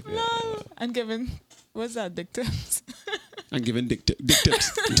usual. And given, what's that, dick tips? And giving dick tips.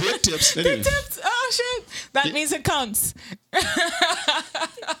 Dick tips. Anyway, Dick tips? Oh, shit. That means it counts.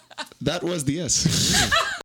 that was the S.